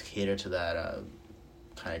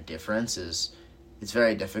kind of difference it's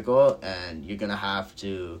very difficult, and you're gonna have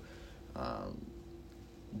to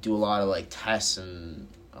do a lot of tests and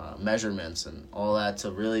measurements and all that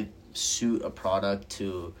to really suit a product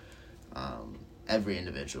to every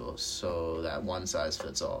individual, so that one size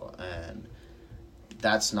fits all. And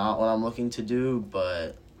that's not what I'm looking to do,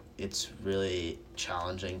 but it's really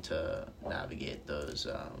challenging to navigate those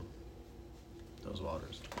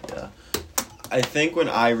waters. Yeah. I think when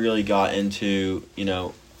I really got into,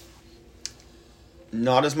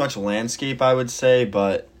 not as much landscape, I would say,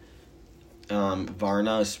 but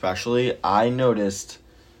Varna especially, I noticed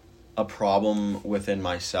a problem within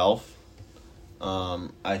myself.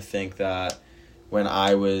 I think that when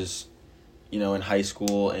I was, in high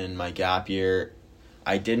school in my gap year,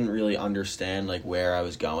 I didn't really understand where I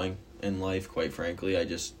was going in life, quite frankly.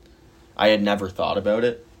 I had never thought about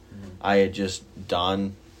it. Mm-hmm. I had just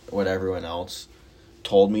done what everyone else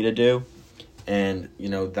told me to do. And,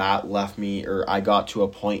 that left me, or I got to a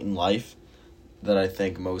point in life that I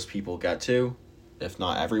think most people get to, if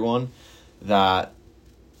not everyone, that,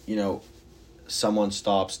 someone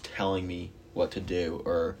stops telling me what to do.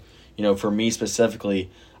 Or, for me specifically,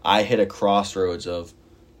 I hit a crossroads of,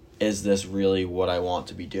 is this really what I want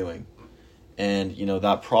to be doing? And,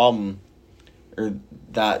 that problem, or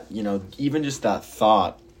that, even just that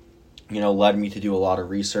thought, led me to do a lot of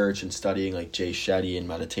research and studying Jay Shetty and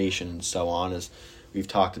meditation and so on, as we've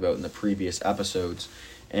talked about in the previous episodes.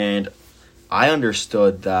 And I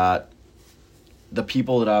understood that the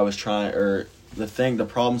people that I was the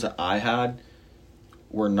problems that I had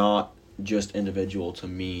were not just individual to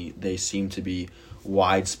me. They seemed to be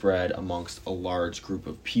widespread amongst a large group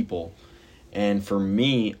of people. And for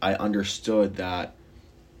me, I understood that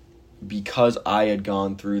because I had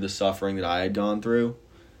gone through the suffering that I had gone through,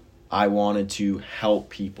 I wanted to help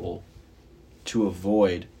people to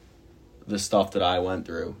avoid the stuff that I went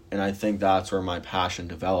through. And I think that's where my passion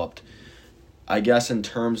developed. I guess in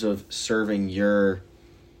terms of serving your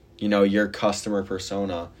customer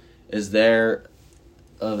persona, is there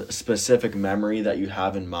a specific memory that you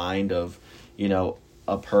have in mind of,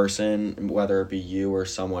 a person, whether it be you or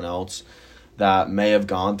someone else, that may have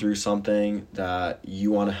gone through something that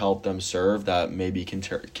you want to help them serve, that may be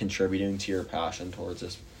contributing to your passion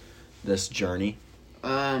towards this journey?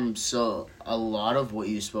 So a lot of what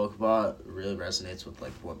you spoke about really resonates with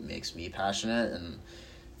what makes me passionate. And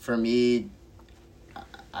for me,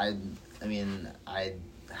 I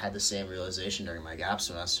had the same realization during my gap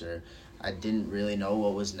semester. I didn't really know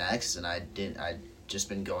what was next, and I'd just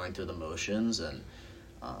been going through the motions, and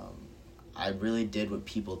I really did what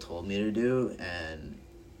people told me to do, and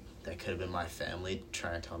that could have been my family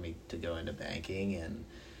trying to tell me to go into banking. And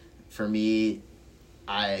for me,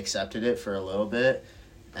 I accepted it for a little bit,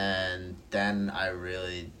 and then I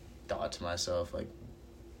really thought to myself,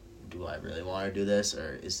 do I really want to do this,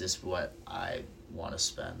 or is this what I want to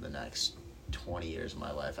spend the next 20 years of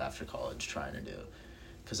my life after college trying to do.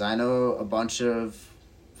 Because I know a bunch of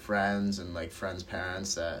friends and like friends'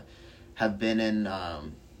 parents that have been in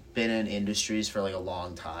industries for like a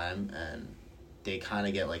long time, and they kind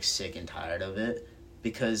of get like sick and tired of it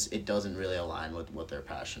because it doesn't really align with what they're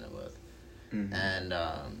passionate with. Mm-hmm. And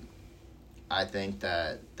I think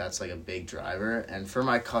that's like a big driver. And for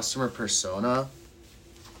my customer persona,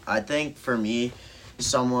 I think for me,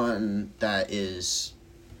 someone that is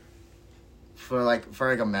for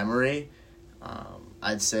a memory,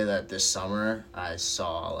 I'd say that this summer I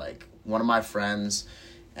saw like one of my friends,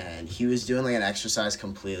 and he was doing like an exercise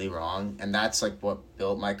completely wrong, and that's like what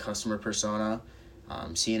built my customer persona.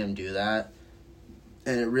 Seeing him do that,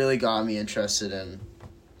 and it really got me interested in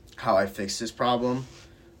how I fixed this problem.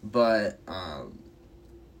 But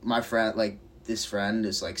my friend, like this friend,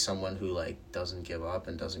 is like someone who like doesn't give up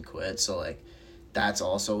and doesn't quit. So like that's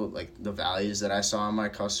also like the values that I saw in my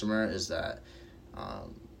customer is that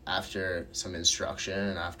after some instruction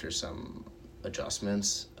and after some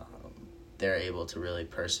adjustments, they're able to really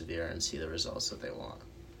persevere and see the results that they want.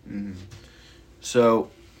 Mm-hmm. So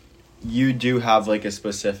you do have like a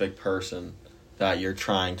specific person that you're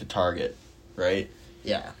trying to target, right?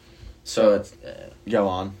 Yeah. So it's, go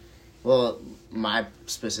on. Well, my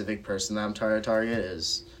specific person that I'm trying to target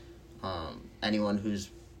is anyone who's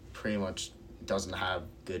pretty much doesn't have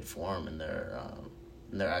good form in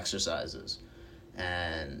their exercises,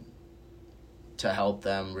 and to help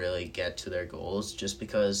them really get to their goals. Just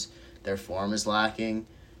because their form is lacking,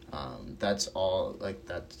 that's all. Like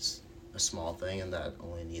that's a small thing, and that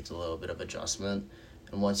only needs a little bit of adjustment.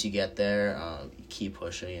 And once you get there, you keep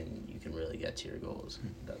pushing, and you can really get to your goals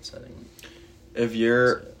in that setting. If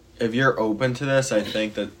you're open to this, I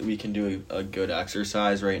think that we can do a good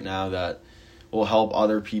exercise right now that will help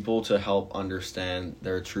other people to help understand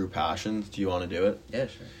their true passions. Do you want to do it? Yeah,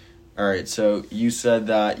 sure. All right. So you said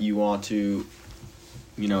that you want to,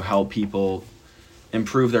 help people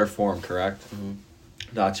improve their form, correct?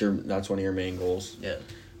 Mm-hmm. That's one of your main goals. Yeah.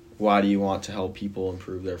 Why do you want to help people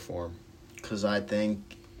improve their form? Because I think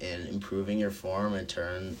in improving your form, in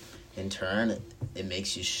turn, it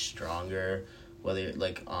makes you stronger. Whether you're,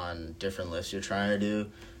 like on different lifts you're trying to do,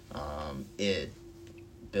 it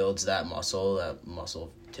builds that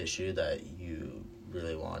muscle tissue that you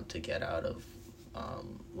really want to get out of.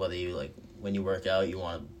 Whether you like when you work out, you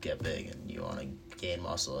want to get big and you want to gain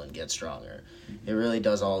muscle and get stronger. Mm-hmm. It really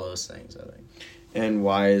does all those things, I think. And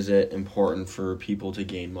why is it important for people to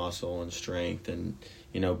gain muscle and strength and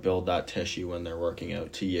build that tissue when they're working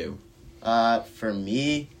out to you? For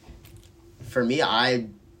me, I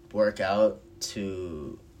work out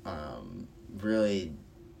to really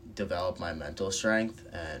develop my mental strength,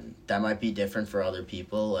 and that might be different for other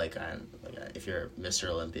people. Like if you're Mr.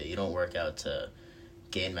 Olympia, you don't work out to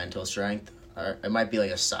gain mental strength. It might be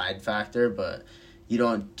like a side factor, but you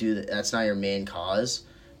don't do that. That's not your main cause.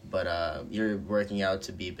 But you're working out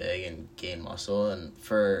to be big and gain muscle. And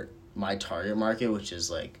for my target market, which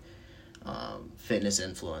is like fitness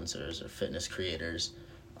influencers or fitness creators,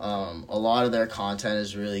 a lot of their content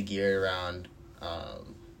is really geared around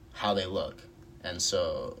how they look, and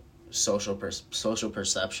so social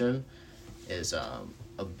perception is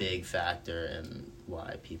a big factor in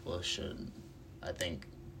why people should. I think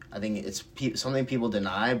it's something people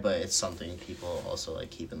deny, but it's something people also like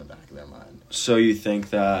keep in the back of their mind. So you think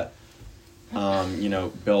that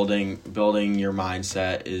building your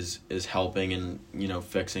mindset is helping and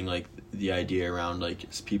fixing like the idea around like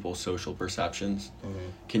people's social perceptions. Mm-hmm.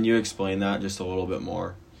 Can you explain that just a little bit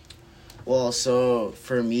more? Well, so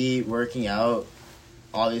for me, working out,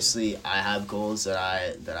 obviously I have goals that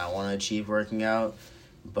I want to achieve working out,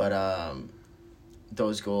 but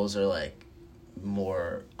those goals are like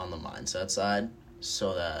more on the mindset side,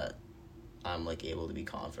 so that I'm like able to be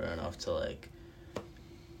confident enough to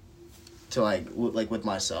with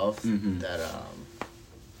myself. Mm-hmm.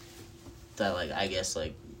 that like I guess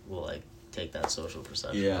like will like take that social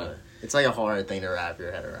perception. Yeah. Away. It's like a hard thing to wrap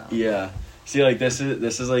your head around. Yeah. See, like this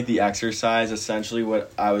is like the exercise. Essentially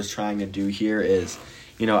what I was trying to do here is,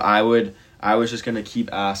 I was just gonna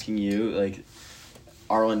keep asking you, like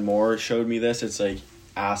Arlen Moore showed me this. It's like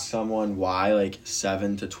ask someone why like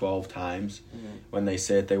 7 to 12 times when they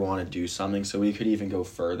say that they want to do something, so we could even go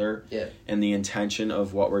further. Yeah. And the intention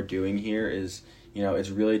of what we're doing here is, it's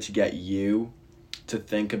really to get you to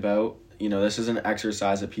think about, this is an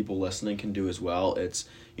exercise that people listening can do as well. It's,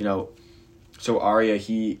 so Arya,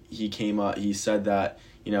 he came up, he said that,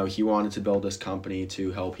 he wanted to build this company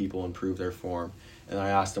to help people improve their form. And I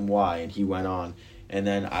asked him why, and he went on. And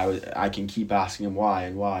then I can keep asking him why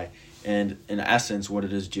and why. And in essence, what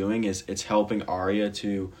it is doing is it's helping Arya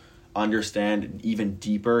to understand even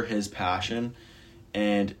deeper his passion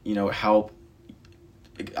and, help.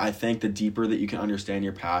 I think the deeper that you can understand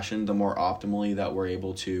your passion, the more optimally that we're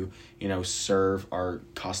able to, serve our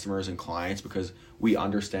customers and clients, because we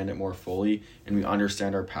understand it more fully and we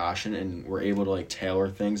understand our passion, and we're able to tailor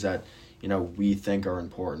things that, we think are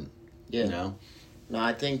important. Yeah. No,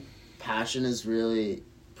 I think passion is really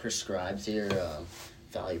prescribed to your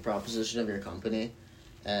value proposition of your company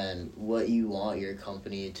and what you want your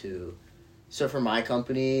company to. So for my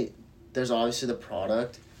company, there's obviously the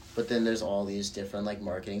product, but then there's all these different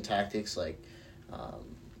marketing tactics like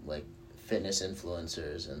fitness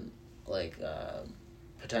influencers and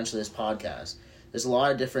potentially this podcast. There's a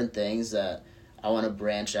lot of different things that I want to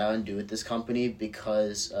branch out and do with this company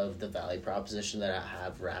because of the value proposition that I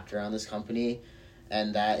have wrapped around this company,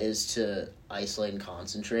 and that is to isolate and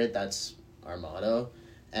concentrate. That's our motto.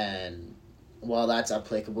 And while that's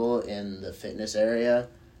applicable in the fitness area,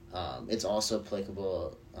 it's also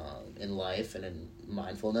applicable in life and in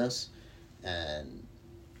mindfulness. And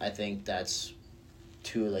I think that's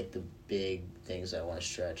two the big things I want to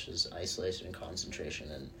stretch is isolation and concentration.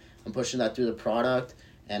 And I'm pushing that through the product,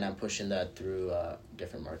 and I'm pushing that through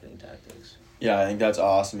different marketing tactics. Yeah, I think that's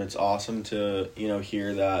awesome. It's awesome to,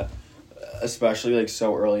 hear that, especially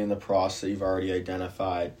so early in the process that you've already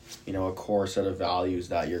identified, a core set of values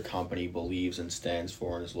that your company believes and stands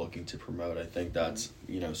for and is looking to promote. I think that's,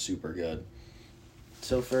 super good.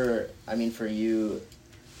 So for you,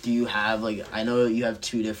 do you have I know you have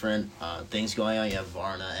two different things going on. You have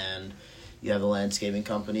Varna and you have a landscaping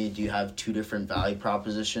company. Do you have two different value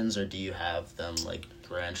propositions, or do you have them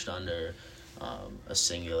branched under a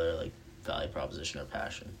singular value proposition or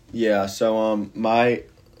passion? Yeah, so my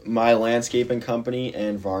landscaping company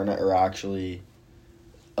and Varna are actually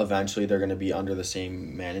eventually they're going to be under the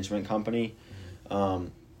same management company.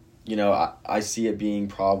 I see it being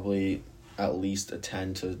probably at least a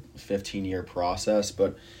 10 to 15 year process,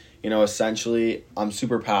 but essentially I'm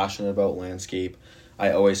super passionate about landscape.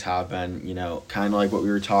 I always have been, kind of like what we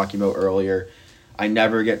were talking about earlier. I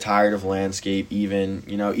never get tired of landscape, even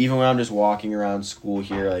when I'm just walking around school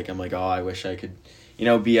here, I'm like, oh, I wish I could,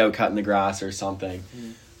 be out cutting the grass or something.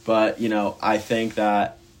 Mm. But, I think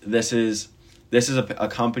that this is a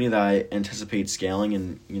company that I anticipate scaling,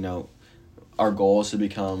 and, our goal is to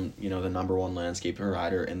become, the number one landscape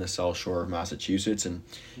provider in the South Shore of Massachusetts, and,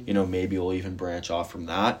 maybe we'll even branch off from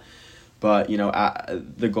that. But,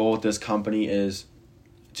 the goal with this company is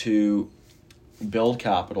to build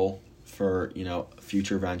capital for,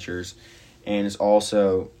 future ventures, and it's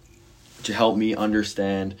also to help me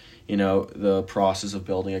understand, the process of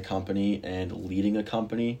building a company and leading a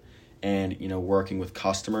company and, working with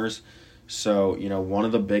customers. So, one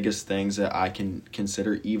of the biggest things that I can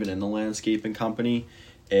consider even in the landscaping company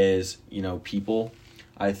is, people.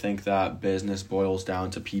 I think that business boils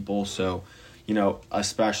down to people. So,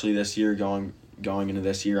 especially this year, going into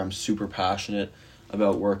this year, I'm super passionate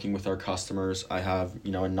about working with our customers. I have,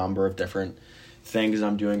 a number of different things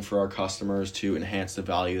I'm doing for our customers to enhance the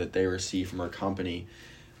value that they receive from our company.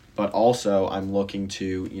 But also I'm looking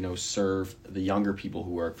to, serve the younger people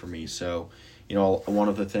who work for me. So, one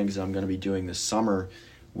of the things I'm going to be doing this summer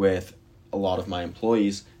with a lot of my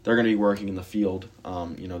employees, they're going to be working in the field.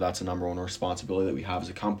 That's a number one responsibility that we have as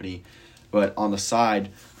a company. But on the side,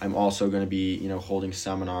 I'm also going to be, holding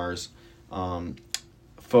seminars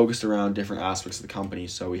focused around different aspects of the company.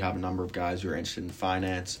 So we have a number of guys who are interested in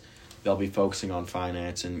finance. They'll be focusing on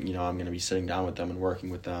finance, and, I'm going to be sitting down with them and working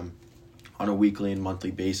with them on a weekly and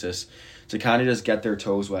monthly basis to kind of just get their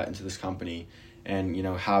toes wet into this company and,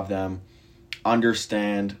 have them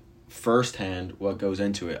understand firsthand what goes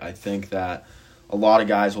into it. I think that a lot of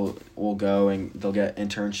guys will go and they'll get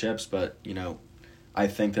internships, but, I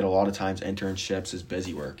think that a lot of times internships is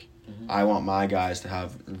busy work. Mm-hmm. I want my guys to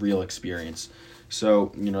have real experience.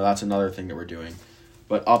 So, that's another thing that we're doing.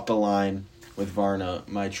 But up the line with Varna,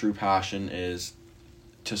 my true passion is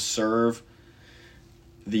to serve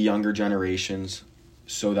the younger generations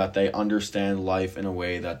so that they understand life in a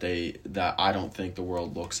way that I don't think the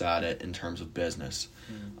world looks at it in terms of business.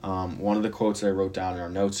 Mm-hmm. One of the quotes that I wrote down in our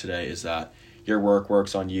notes today is that your work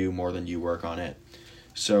works on you more than you work on it.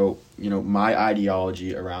 So, my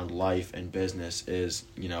ideology around life and business is,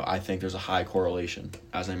 I think there's a high correlation,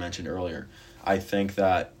 as I mentioned earlier. I think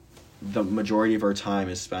that the majority of our time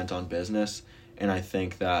is spent on business, and I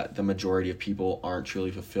think that the majority of people aren't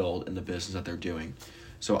truly fulfilled in the business that they're doing.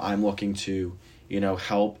 So I'm looking to,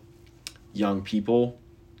 help young people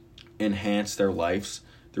enhance their lives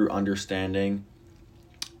through understanding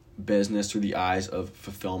business through the eyes of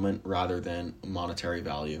fulfillment rather than monetary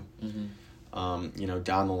value. Mm-hmm.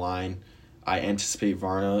 Down the line, I anticipate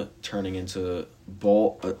Varna turning into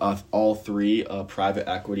all three a private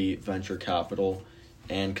equity, venture capital,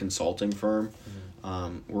 and consulting firm.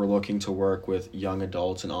 We're looking to work with young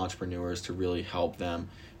adults and entrepreneurs to really help them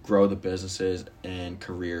grow the businesses and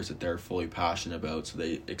careers that they're fully passionate about so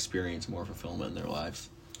they experience more fulfillment in their lives.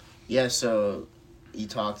 Yeah, so you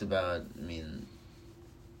talked about,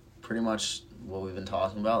 pretty much what we've been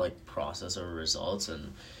talking about, like process over results,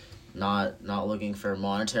 and not looking for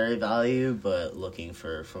monetary value, but looking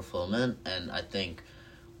for fulfillment. And I think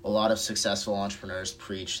a lot of successful entrepreneurs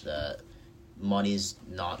preach that money's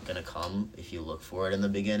not going to come if you look for it in the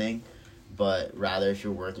beginning, but rather if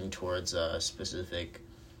you're working towards a specific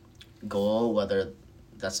goal, whether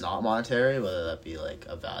that's not monetary, whether that be like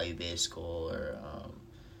a value-based goal or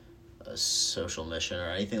a social mission or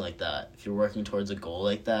anything like that. If you're working towards a goal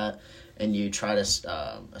like that and you try to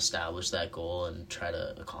establish that goal and try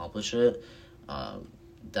to accomplish it,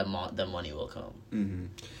 that money will come. Mm-hmm.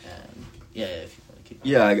 And if you want to keep.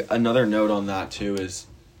 Yeah, another note on that too is,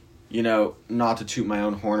 not to toot my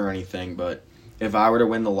own horn or anything, but if I were to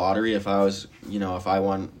win the lottery, if I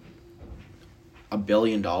won $1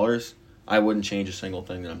 billion, I wouldn't change a single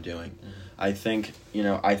thing that I'm doing. Mm-hmm. I think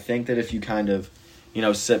that if you kind of,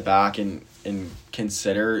 sit back and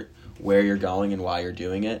consider where you're going and why you're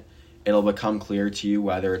doing it, it'll become clear to you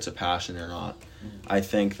whether it's a passion or not. Mm-hmm. I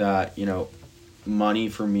think that, money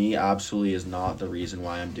for me absolutely is not the reason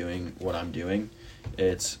why I'm doing what I'm doing.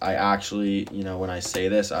 I actually, when I say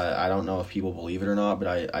this, I don't know if people believe it or not,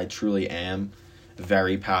 but I truly am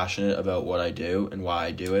very passionate about what I do and why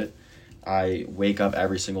I do it. I wake up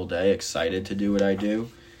every single day excited to do what I do,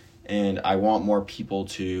 and I want more people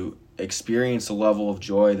to experience the level of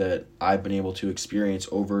joy that I've been able to experience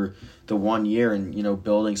over the 1 year and,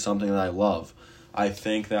 building something that I love. I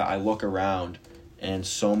think that I look around and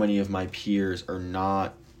so many of my peers are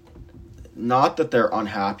not that they're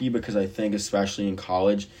unhappy, because I think especially in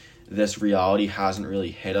college, this reality hasn't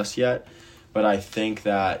really hit us yet. But I think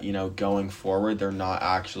that, going forward, they're not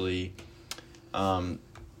actually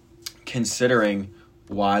considering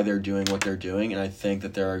why they're doing what they're doing. And I think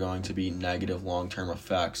that there are going to be negative long-term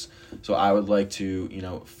effects. So I would like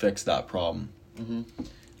to, fix that problem. Mm-hmm.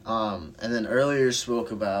 And then earlier you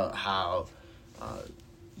spoke about how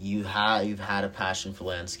you've had a passion for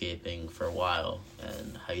landscaping for a while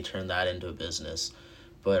and how you turned that into a business,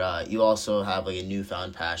 but you also have like a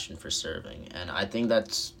newfound passion for serving, and I think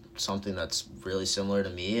that's something that's really similar to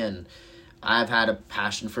me. And I've had a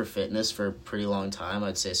passion for fitness for a pretty long time.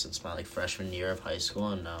 I'd say since my freshman year of high school,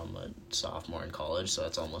 and now I'm a sophomore in college, so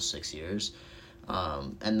that's almost 6 years.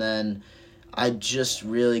 And then I just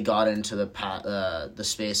really got into the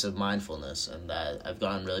space of mindfulness, and that I've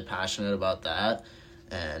gotten really passionate about that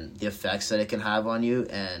and the effects that it can have on you.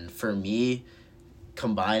 And for me,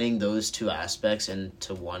 combining those two aspects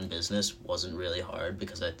into one business wasn't really hard,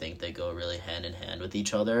 because I think they go really hand in hand with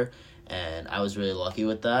each other, and I was really lucky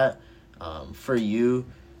with that. For you,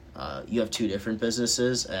 you have two different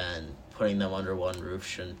businesses, and putting them under one roof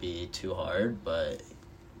shouldn't be too hard, but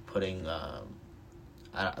putting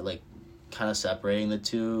kind of separating the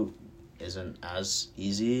two isn't as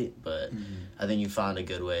easy, but mm-hmm. I think you found a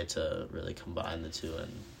good way to really combine the two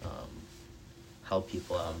and help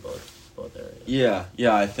people out in both areas.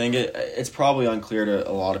 Yeah, I think it's probably unclear to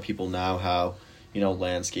a lot of people now how,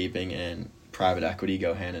 landscaping and private equity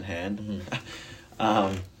go hand in hand.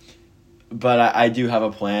 Mm-hmm. But I do have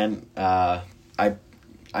a plan.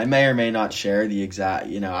 I may or may not share the exact,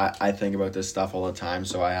 I think about this stuff all the time,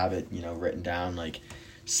 so I have it, written down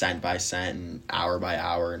cent by cent and hour by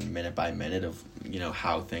hour and minute by minute of,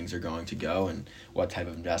 how things are going to go and what type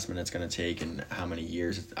of investment it's going to take and how many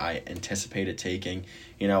years I anticipate it taking.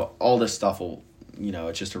 All this stuff will,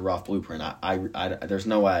 it's just a rough blueprint. I there's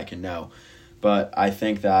no way I can know. But I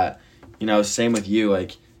think that, same with you,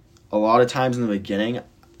 a lot of times in the beginning,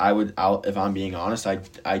 if I'm being honest,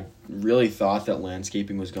 I really thought that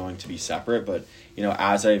landscaping was going to be separate, but,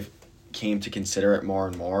 as I've came to consider it more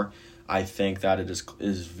and more, I think that it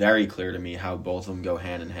is very clear to me how both of them go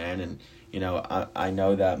hand in hand. And, I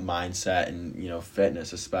know that mindset and,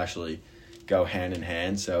 fitness especially go hand in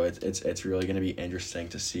hand. So it's really going to be interesting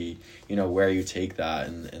to see, where you take that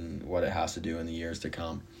and what it has to do in the years to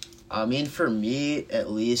come. For me, at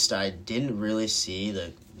least, I didn't really see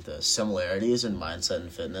the similarities in mindset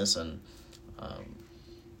and fitness and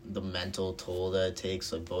the mental toll that it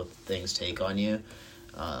takes, both things take on you.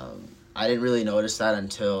 I didn't really notice that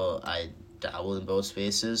until I dabbled in both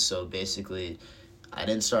spaces. So basically, I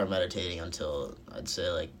didn't start meditating until I'd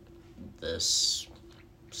say this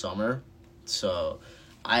summer. So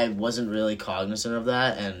I wasn't really cognizant of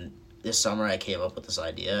that, and this summer I came up with this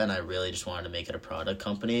idea, and I really just wanted to make it a product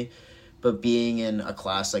company. But being in a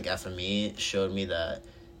class like FME showed me that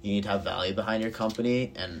you need to have value behind your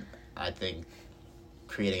company, and I think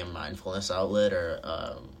creating a mindfulness outlet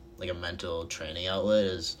or like a mental training outlet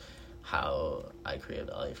is how I create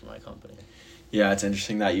value for my company. Yeah, it's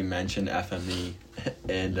interesting that you mentioned FME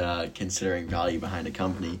and considering value behind a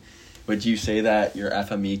company. Would you say that your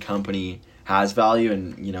FME company has value,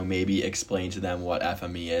 and maybe explain to them what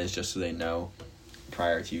FME is just so they know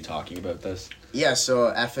prior to you talking about this? Yeah,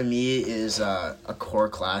 so FME is a core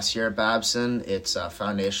class here at Babson. It's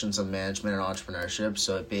Foundations of Management and Entrepreneurship.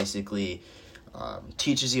 So it basically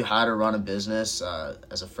teaches you how to run a business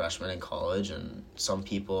as a freshman in college, and some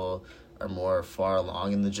people are more far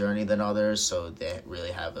along in the journey than others, so they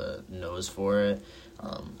really have a nose for it.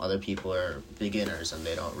 Other people are beginners and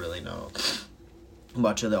they don't really know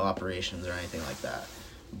much of the operations or anything like that.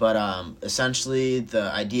 But essentially, the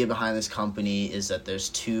idea behind this company is that there's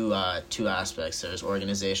two aspects. There's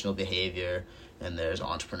organizational behavior and there's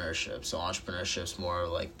entrepreneurship. So entrepreneurship's more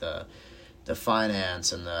like the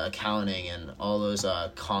finance and the accounting and all those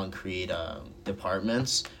concrete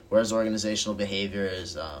departments, whereas organizational behavior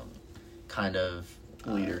is kind of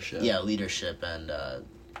leadership. Leadership and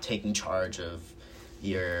taking charge of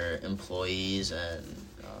your employees and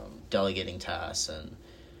delegating tasks and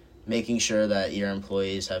making sure that your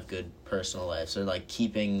employees have good personal lives. So like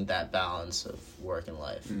keeping that balance of work and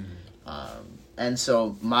life. Mm-hmm. And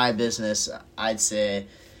so my business, I'd say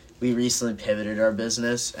we recently pivoted our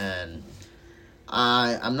business, and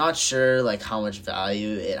I'm not sure like how much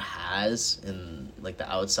value it has in like the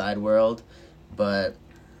outside world, but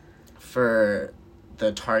for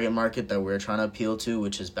the target market that we're trying to appeal to,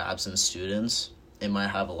 which is Babson students, it might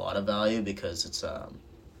have a lot of value because it's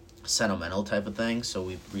sentimental type of thing. So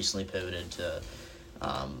we've recently pivoted to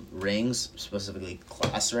rings, specifically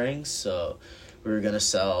class rings. So we were going to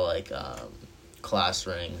sell like class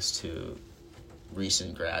rings to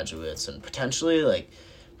recent graduates and potentially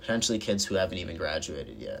kids who haven't even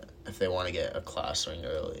graduated yet, if they want to get a class ring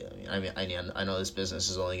early. I know this business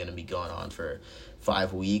is only going to be going on for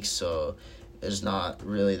 5 weeks, so there's not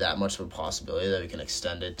really that much of a possibility that we can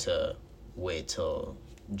extend it to wait till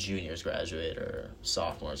juniors graduate or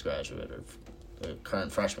sophomores graduate or current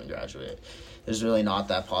freshmen graduate. There's really not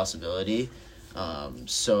that possibility.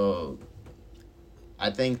 So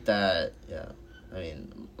I think that,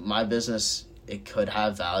 my business, it could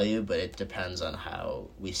have value, but it depends on how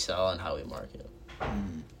we sell and how we market.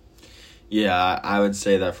 Mm-hmm. Yeah, I would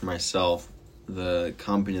say that for myself, the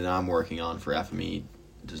company that I'm working on for FME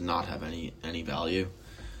does not have any value.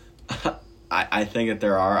 I think that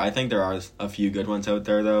there are a few good ones out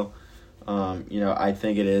there, though. I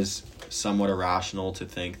think it is somewhat irrational to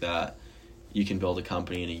think that you can build a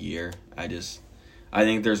company in a year. I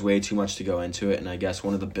think there's way too much to go into it, and I guess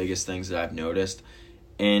one of the biggest things that I've noticed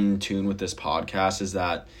in tune with this podcast is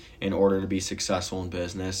that in order to be successful in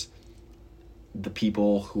business, the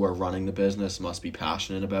people who are running the business must be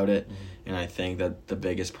passionate about it. Mm-hmm. And I think that the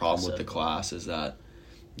biggest problem with the class is that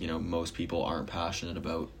most people aren't passionate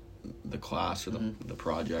about the class or the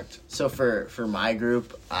project. So for my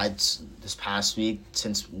group, this past week,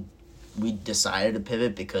 since we decided to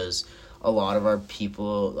pivot because a lot of our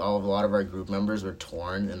group members were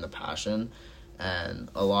torn in the passion, and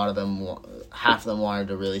half of them wanted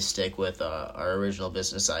to really stick with our original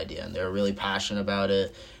business idea, and they were really passionate about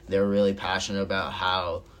it. They were really passionate about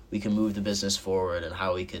how we can move the business forward and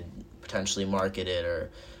how we could potentially market it or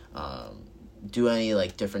do any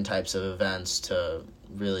like different types of events to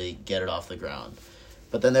really get it off the ground.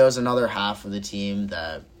 But then there was another half of the team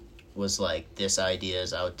that was like, this idea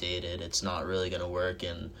is outdated. It's not really going to work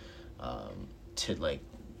in to like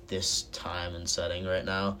this time and setting right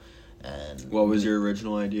now. And what was your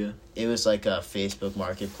original idea? It was like a Facebook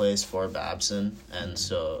marketplace for Babson, and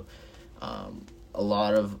so a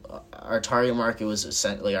lot of our target market was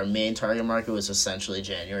our main target market was essentially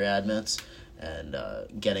January admits, and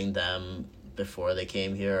getting them before they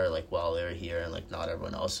came here or like while they were here, and like not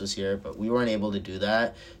everyone else was here, but we weren't able to do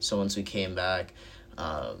that. So once we came back,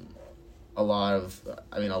 a lot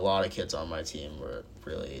of kids on my team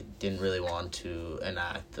didn't really want to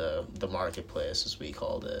enact the marketplace, as we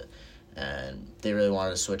called it, and they really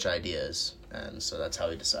wanted to switch ideas, and so that's how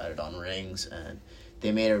we decided on rings. And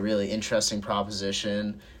they made a really interesting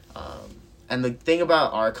proposition, and the thing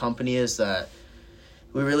about our company is that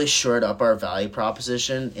we really shored up our value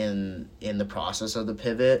proposition in the process of the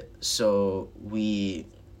pivot. So we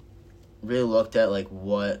really looked at like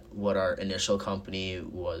what our initial company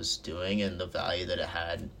was doing and the value that it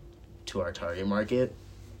had to our target market,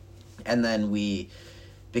 and then we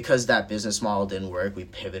because that business model didn't work, we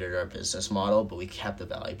pivoted our business model, but we kept the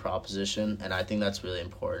value proposition. And I think that's really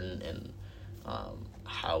important in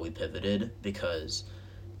how we pivoted, because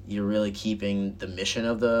you're really keeping the mission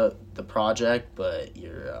of the project, but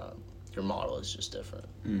your model is just different.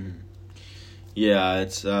 Mm-hmm. Yeah,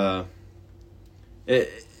 it's I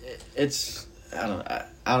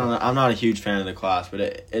don't know. I'm not a huge fan of the class, but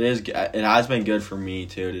it has been good for me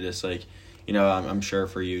too, to just like, I'm sure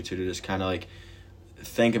for you too, to just kind of like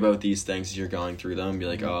think about these things as you're going through them and be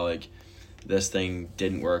like, oh, like this thing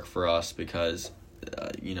didn't work for us because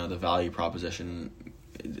the value proposition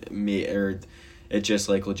it just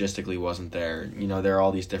like logistically wasn't there. There are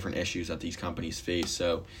all these different issues that these companies face,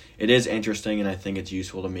 so it is interesting, and I think it's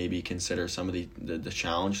useful to maybe consider some of the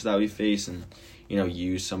challenges that we face, and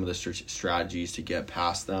use some of the strategies to get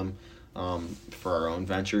past them for our own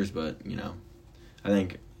ventures. But I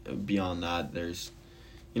think beyond that, there's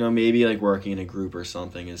maybe like working in a group or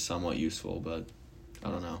something is somewhat useful, but I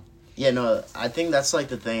don't know. Yeah, no, I think that's like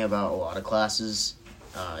the thing about a lot of classes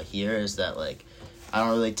here, is that like I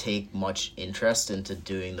don't really take much interest into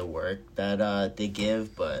doing the work that they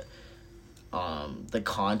give, but the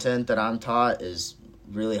content that I'm taught is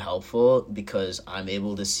really helpful because I'm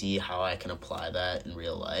able to see how I can apply that in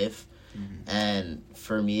real life. Mm-hmm. And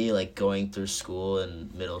for me, like going through school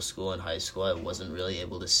and middle school and high school, I wasn't really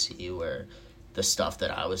able to see where the stuff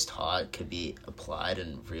that I was taught could be applied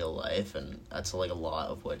in real life. And that's like a lot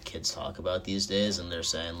of what kids talk about these days. And they're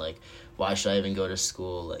saying like, why should I even go to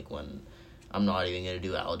school like when I'm not even going to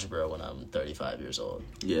do algebra when I'm 35 years old?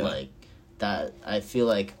 Yeah. Like that, I feel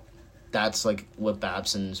like that's like what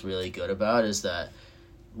Babson's really good about, is that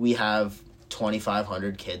we have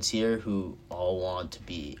 2,500 kids here who all want to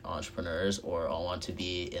be entrepreneurs or all want to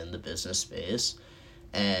be in the business space.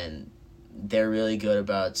 And they're really good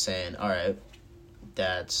about saying, all right,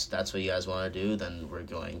 that's what you guys want to do, then we're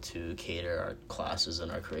going to cater our classes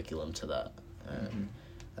and our curriculum to that. And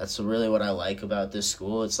that's really what I like about this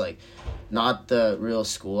school. It's like not the real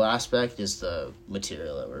school aspect, is the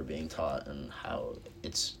material that we're being taught and how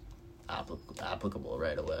it's applicable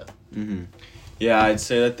right away. Mm-hmm. Yeah, I'd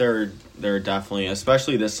say that they're definitely,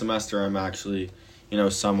 especially this semester, I'm actually,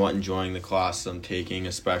 somewhat enjoying the classes I'm taking,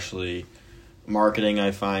 especially marketing I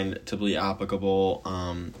find to be applicable,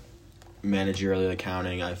 managerial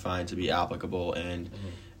accounting I find to be applicable, and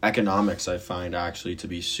economics I find actually to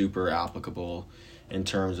be super applicable in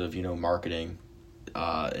terms of, marketing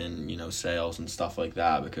and, sales and stuff like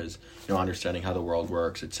that, because, understanding how the world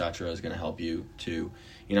works, etc. is going to help you to,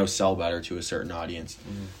 sell better to a certain audience.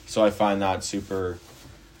 Mm-hmm. So I find that super,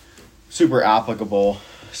 super applicable.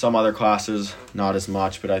 Some other classes, not as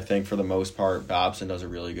much, but I think for the most part, Babson does a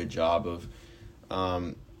really good job of,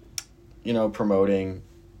 promoting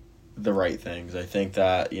the right things. I think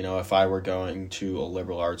that, if I were going to a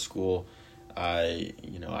liberal arts school, I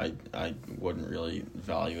wouldn't really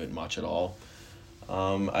value it much at all.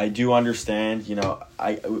 I do understand,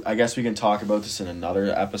 I guess we can talk about this in another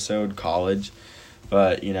episode, college,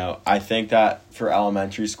 but, I think that for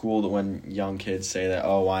elementary school, when young kids say that,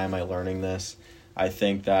 oh, why am I learning this? I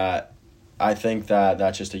think that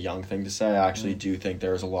that's just a young thing to say. I actually do think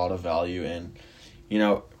there's a lot of value in,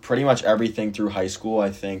 pretty much everything through high school.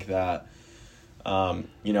 I think that,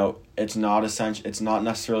 it's not essential. It's not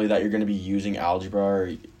necessarily that you're going to be using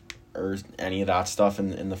algebra or any of that stuff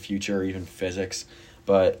in the future, or even physics,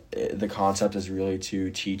 but the concept is really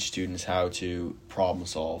to teach students how to problem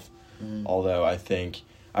solve. Although I think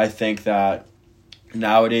that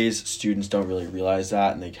nowadays students don't really realize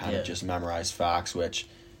that, and they kind of just memorize facts, which,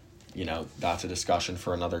 that's a discussion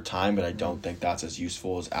for another time, but I don't think that's as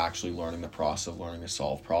useful as actually learning the process of learning to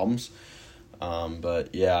solve problems.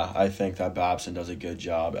 But yeah, I think that Babson does a good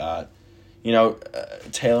job at,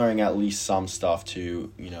 tailoring at least some stuff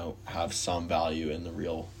to, have some value in the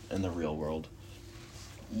real world.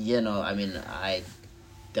 I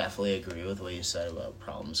definitely agree with what you said about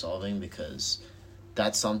problem solving, because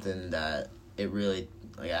that's something that it really,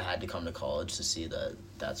 I had to come to college to see that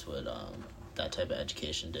that's what that type of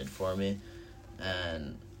education did for me,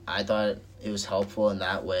 and I thought it was helpful in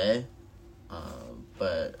that way,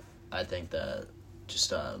 but I think that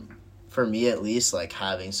just for me at least, like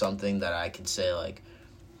having something that I could say, like,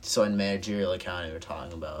 so in managerial accounting we're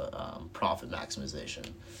talking about profit maximization,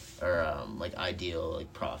 or like ideal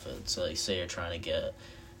like profit. So like say you're trying to get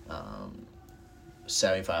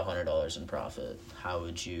 $7,500 in profit, how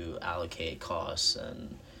would you allocate costs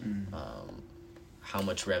and how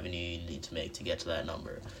much revenue you need to make to get to that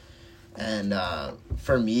number? And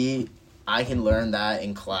for me, I can learn that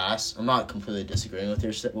in class. I'm not completely disagreeing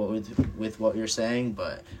with what you're saying,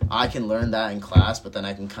 but I can learn that in class. But then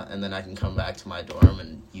I can come back to my dorm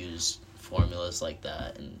and use formulas like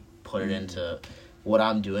that and put it into what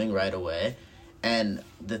I'm doing right away. And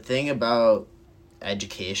the thing about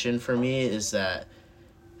education for me is that,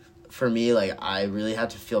 for me, like, I really have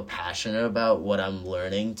to feel passionate about what I'm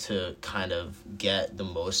learning to kind of get the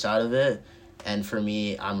most out of it. And for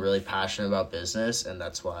me, I'm really passionate about business, and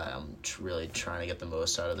that's why I'm really trying to get the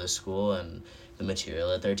most out of this school and the material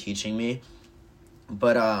that they're teaching me.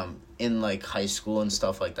 But in, like, high school and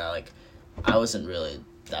stuff like that, like, I wasn't really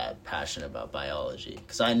that passionate about biology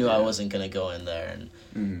because I knew I wasn't going to go in there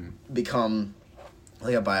and become,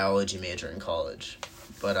 like, a biology major in college.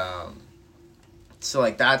 But, so,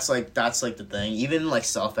 like, that's the thing. Even, like,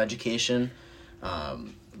 self-education,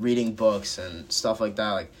 reading books and stuff like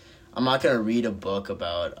that, like, I'm not gonna read a book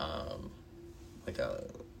about like a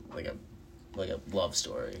love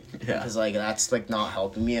story because like that's like not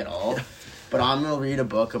helping me at all. But I'm gonna read a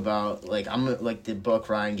book about like the book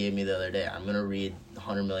Ryan gave me the other day. I'm gonna read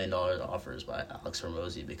 $100 Million Offers by Alex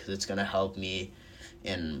Hormozi because it's gonna help me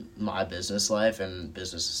in my business life, and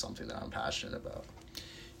business is something that I'm passionate about.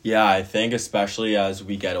 Yeah, I think especially as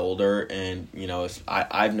we get older, and you know,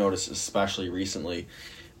 I've noticed especially recently,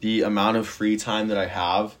 the amount of free time that I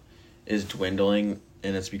have is dwindling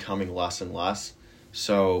and it's becoming less and less.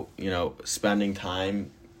 So, you know, spending time,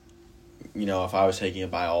 you know, if I was taking a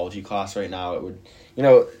biology class right now, it would, you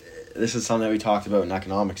know, this is something that we talked about in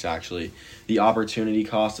economics actually. The opportunity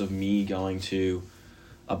cost of me going to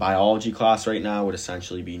a biology class right now would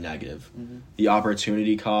essentially be negative. The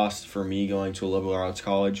opportunity cost for me going to a liberal arts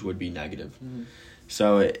college would be negative.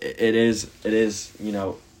 So it is, you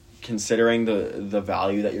know, considering the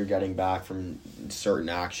value that you're getting back from certain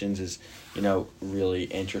actions is, you know, really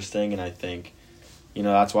interesting. And I think, you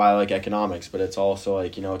know, that's why I like economics, but it's also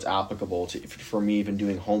like, you know, it's applicable to, for me, even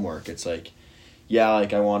doing homework. It's like, yeah,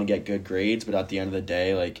 like I want to get good grades, but at the end of the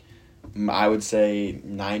day, like I would say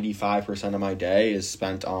 95% of my day is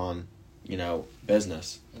spent on, you know,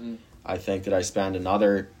 business. I think that I spend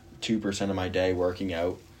another 2% of my day working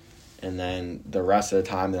out, and then the rest of the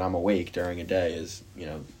time that I'm awake during a day is, you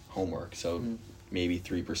know, homework. So maybe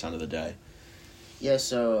 3% of the day. Yeah,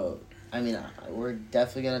 so I mean, we're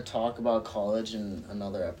definitely gonna talk about college in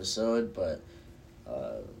another episode, but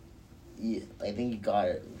I think you got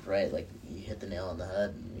it right. Like, you hit the nail on the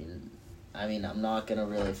head. I mean, I'm not gonna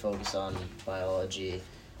really focus on biology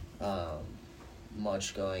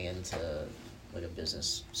much going into like a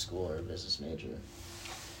business school or a business major.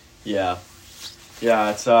 Yeah,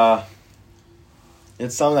 it's something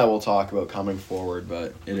that we'll talk about coming forward,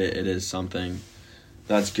 but it is something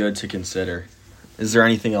that's good to consider. Is there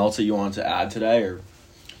anything else that you want to add today, or?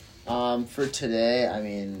 For today, I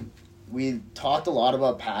mean, we talked a lot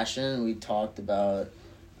about passion. We talked about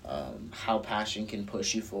how passion can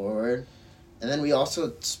push you forward. And then we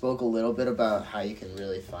also spoke a little bit about how you can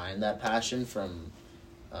really find that passion from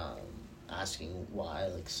asking why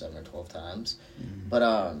like 7 or 12 times. But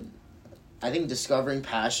I think discovering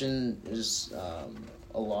passion is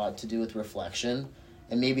a lot to do with reflection.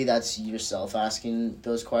 And maybe that's yourself asking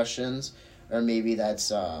those questions. Or maybe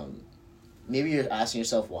that's, maybe you're asking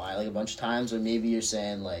yourself why like a bunch of times. Or maybe you're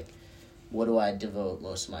saying like, what do I devote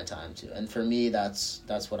most of my time to? And for me, that's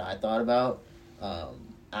what I thought about.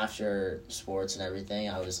 After sports and everything,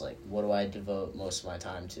 I was like, what do I devote most of my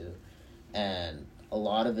time to? And a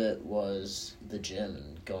lot of it was the gym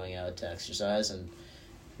and going out to exercise. And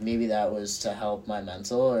maybe that was to help my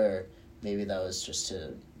mental, or maybe that was just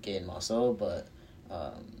to gain muscle. But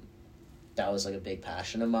that was like a big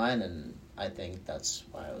passion of mine, and I think that's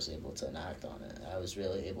why I was able to enact on it. I was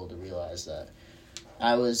really able to realize that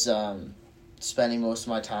I was spending most of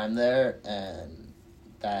my time there, and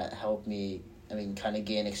that helped me, I mean, kind of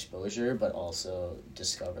gain exposure, but also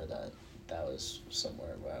discover that was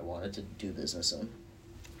somewhere where I wanted to do business in.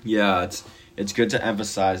 Yeah, it's good to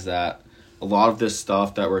emphasize that a lot of this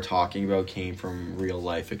stuff that we're talking about came from real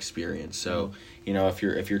life experience. So, you know, if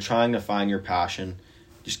you're trying to find your passion,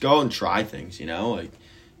 just go and try things, you know, like,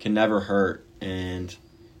 can never hurt. And,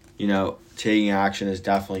 you know, taking action is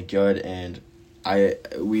definitely good. And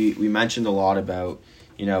we mentioned a lot about,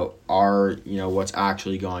 you know, what's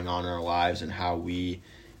actually going on in our lives and how we,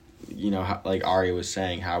 you know, like Ari was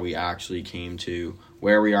saying, how we actually came to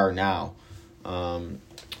where we are now.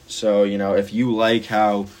 So, you know, if you like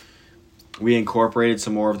how we incorporated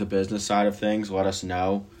some more of the business side of things, let us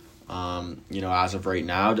know. You know, as of right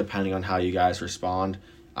now, depending on how you guys respond,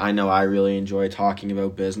 I know I really enjoy talking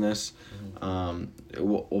about business.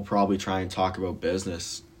 We'll probably try and talk about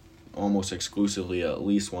business almost exclusively at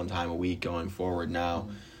least one time a week going forward now.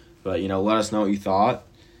 But, let us know what you thought.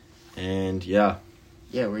 And, yeah,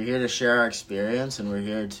 we're here to share our experience, and we're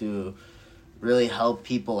here to really help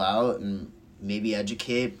people out and maybe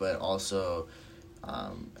educate, but also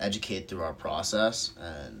educate through our process.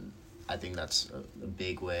 And I think that's a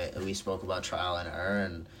big way. We spoke about trial and error,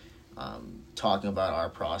 and talking about our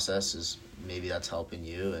process is maybe that's helping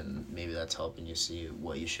you, and maybe that's helping you see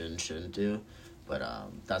what you should and shouldn't do. But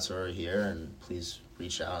that's why we're here, and please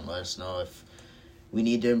reach out and let us know if we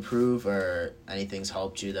need to improve or anything's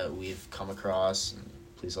helped you that we've come across. And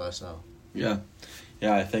please let us know. Yeah,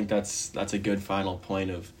 I think that's a good final point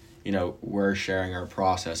of, we're sharing our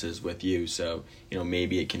processes with you, so,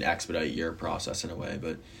 maybe it can expedite your process in a way.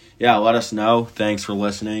 But, yeah, let us know. Thanks for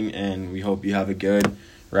listening, and we hope you have a good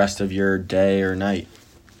rest of your day or night.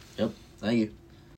 Yep, thank you.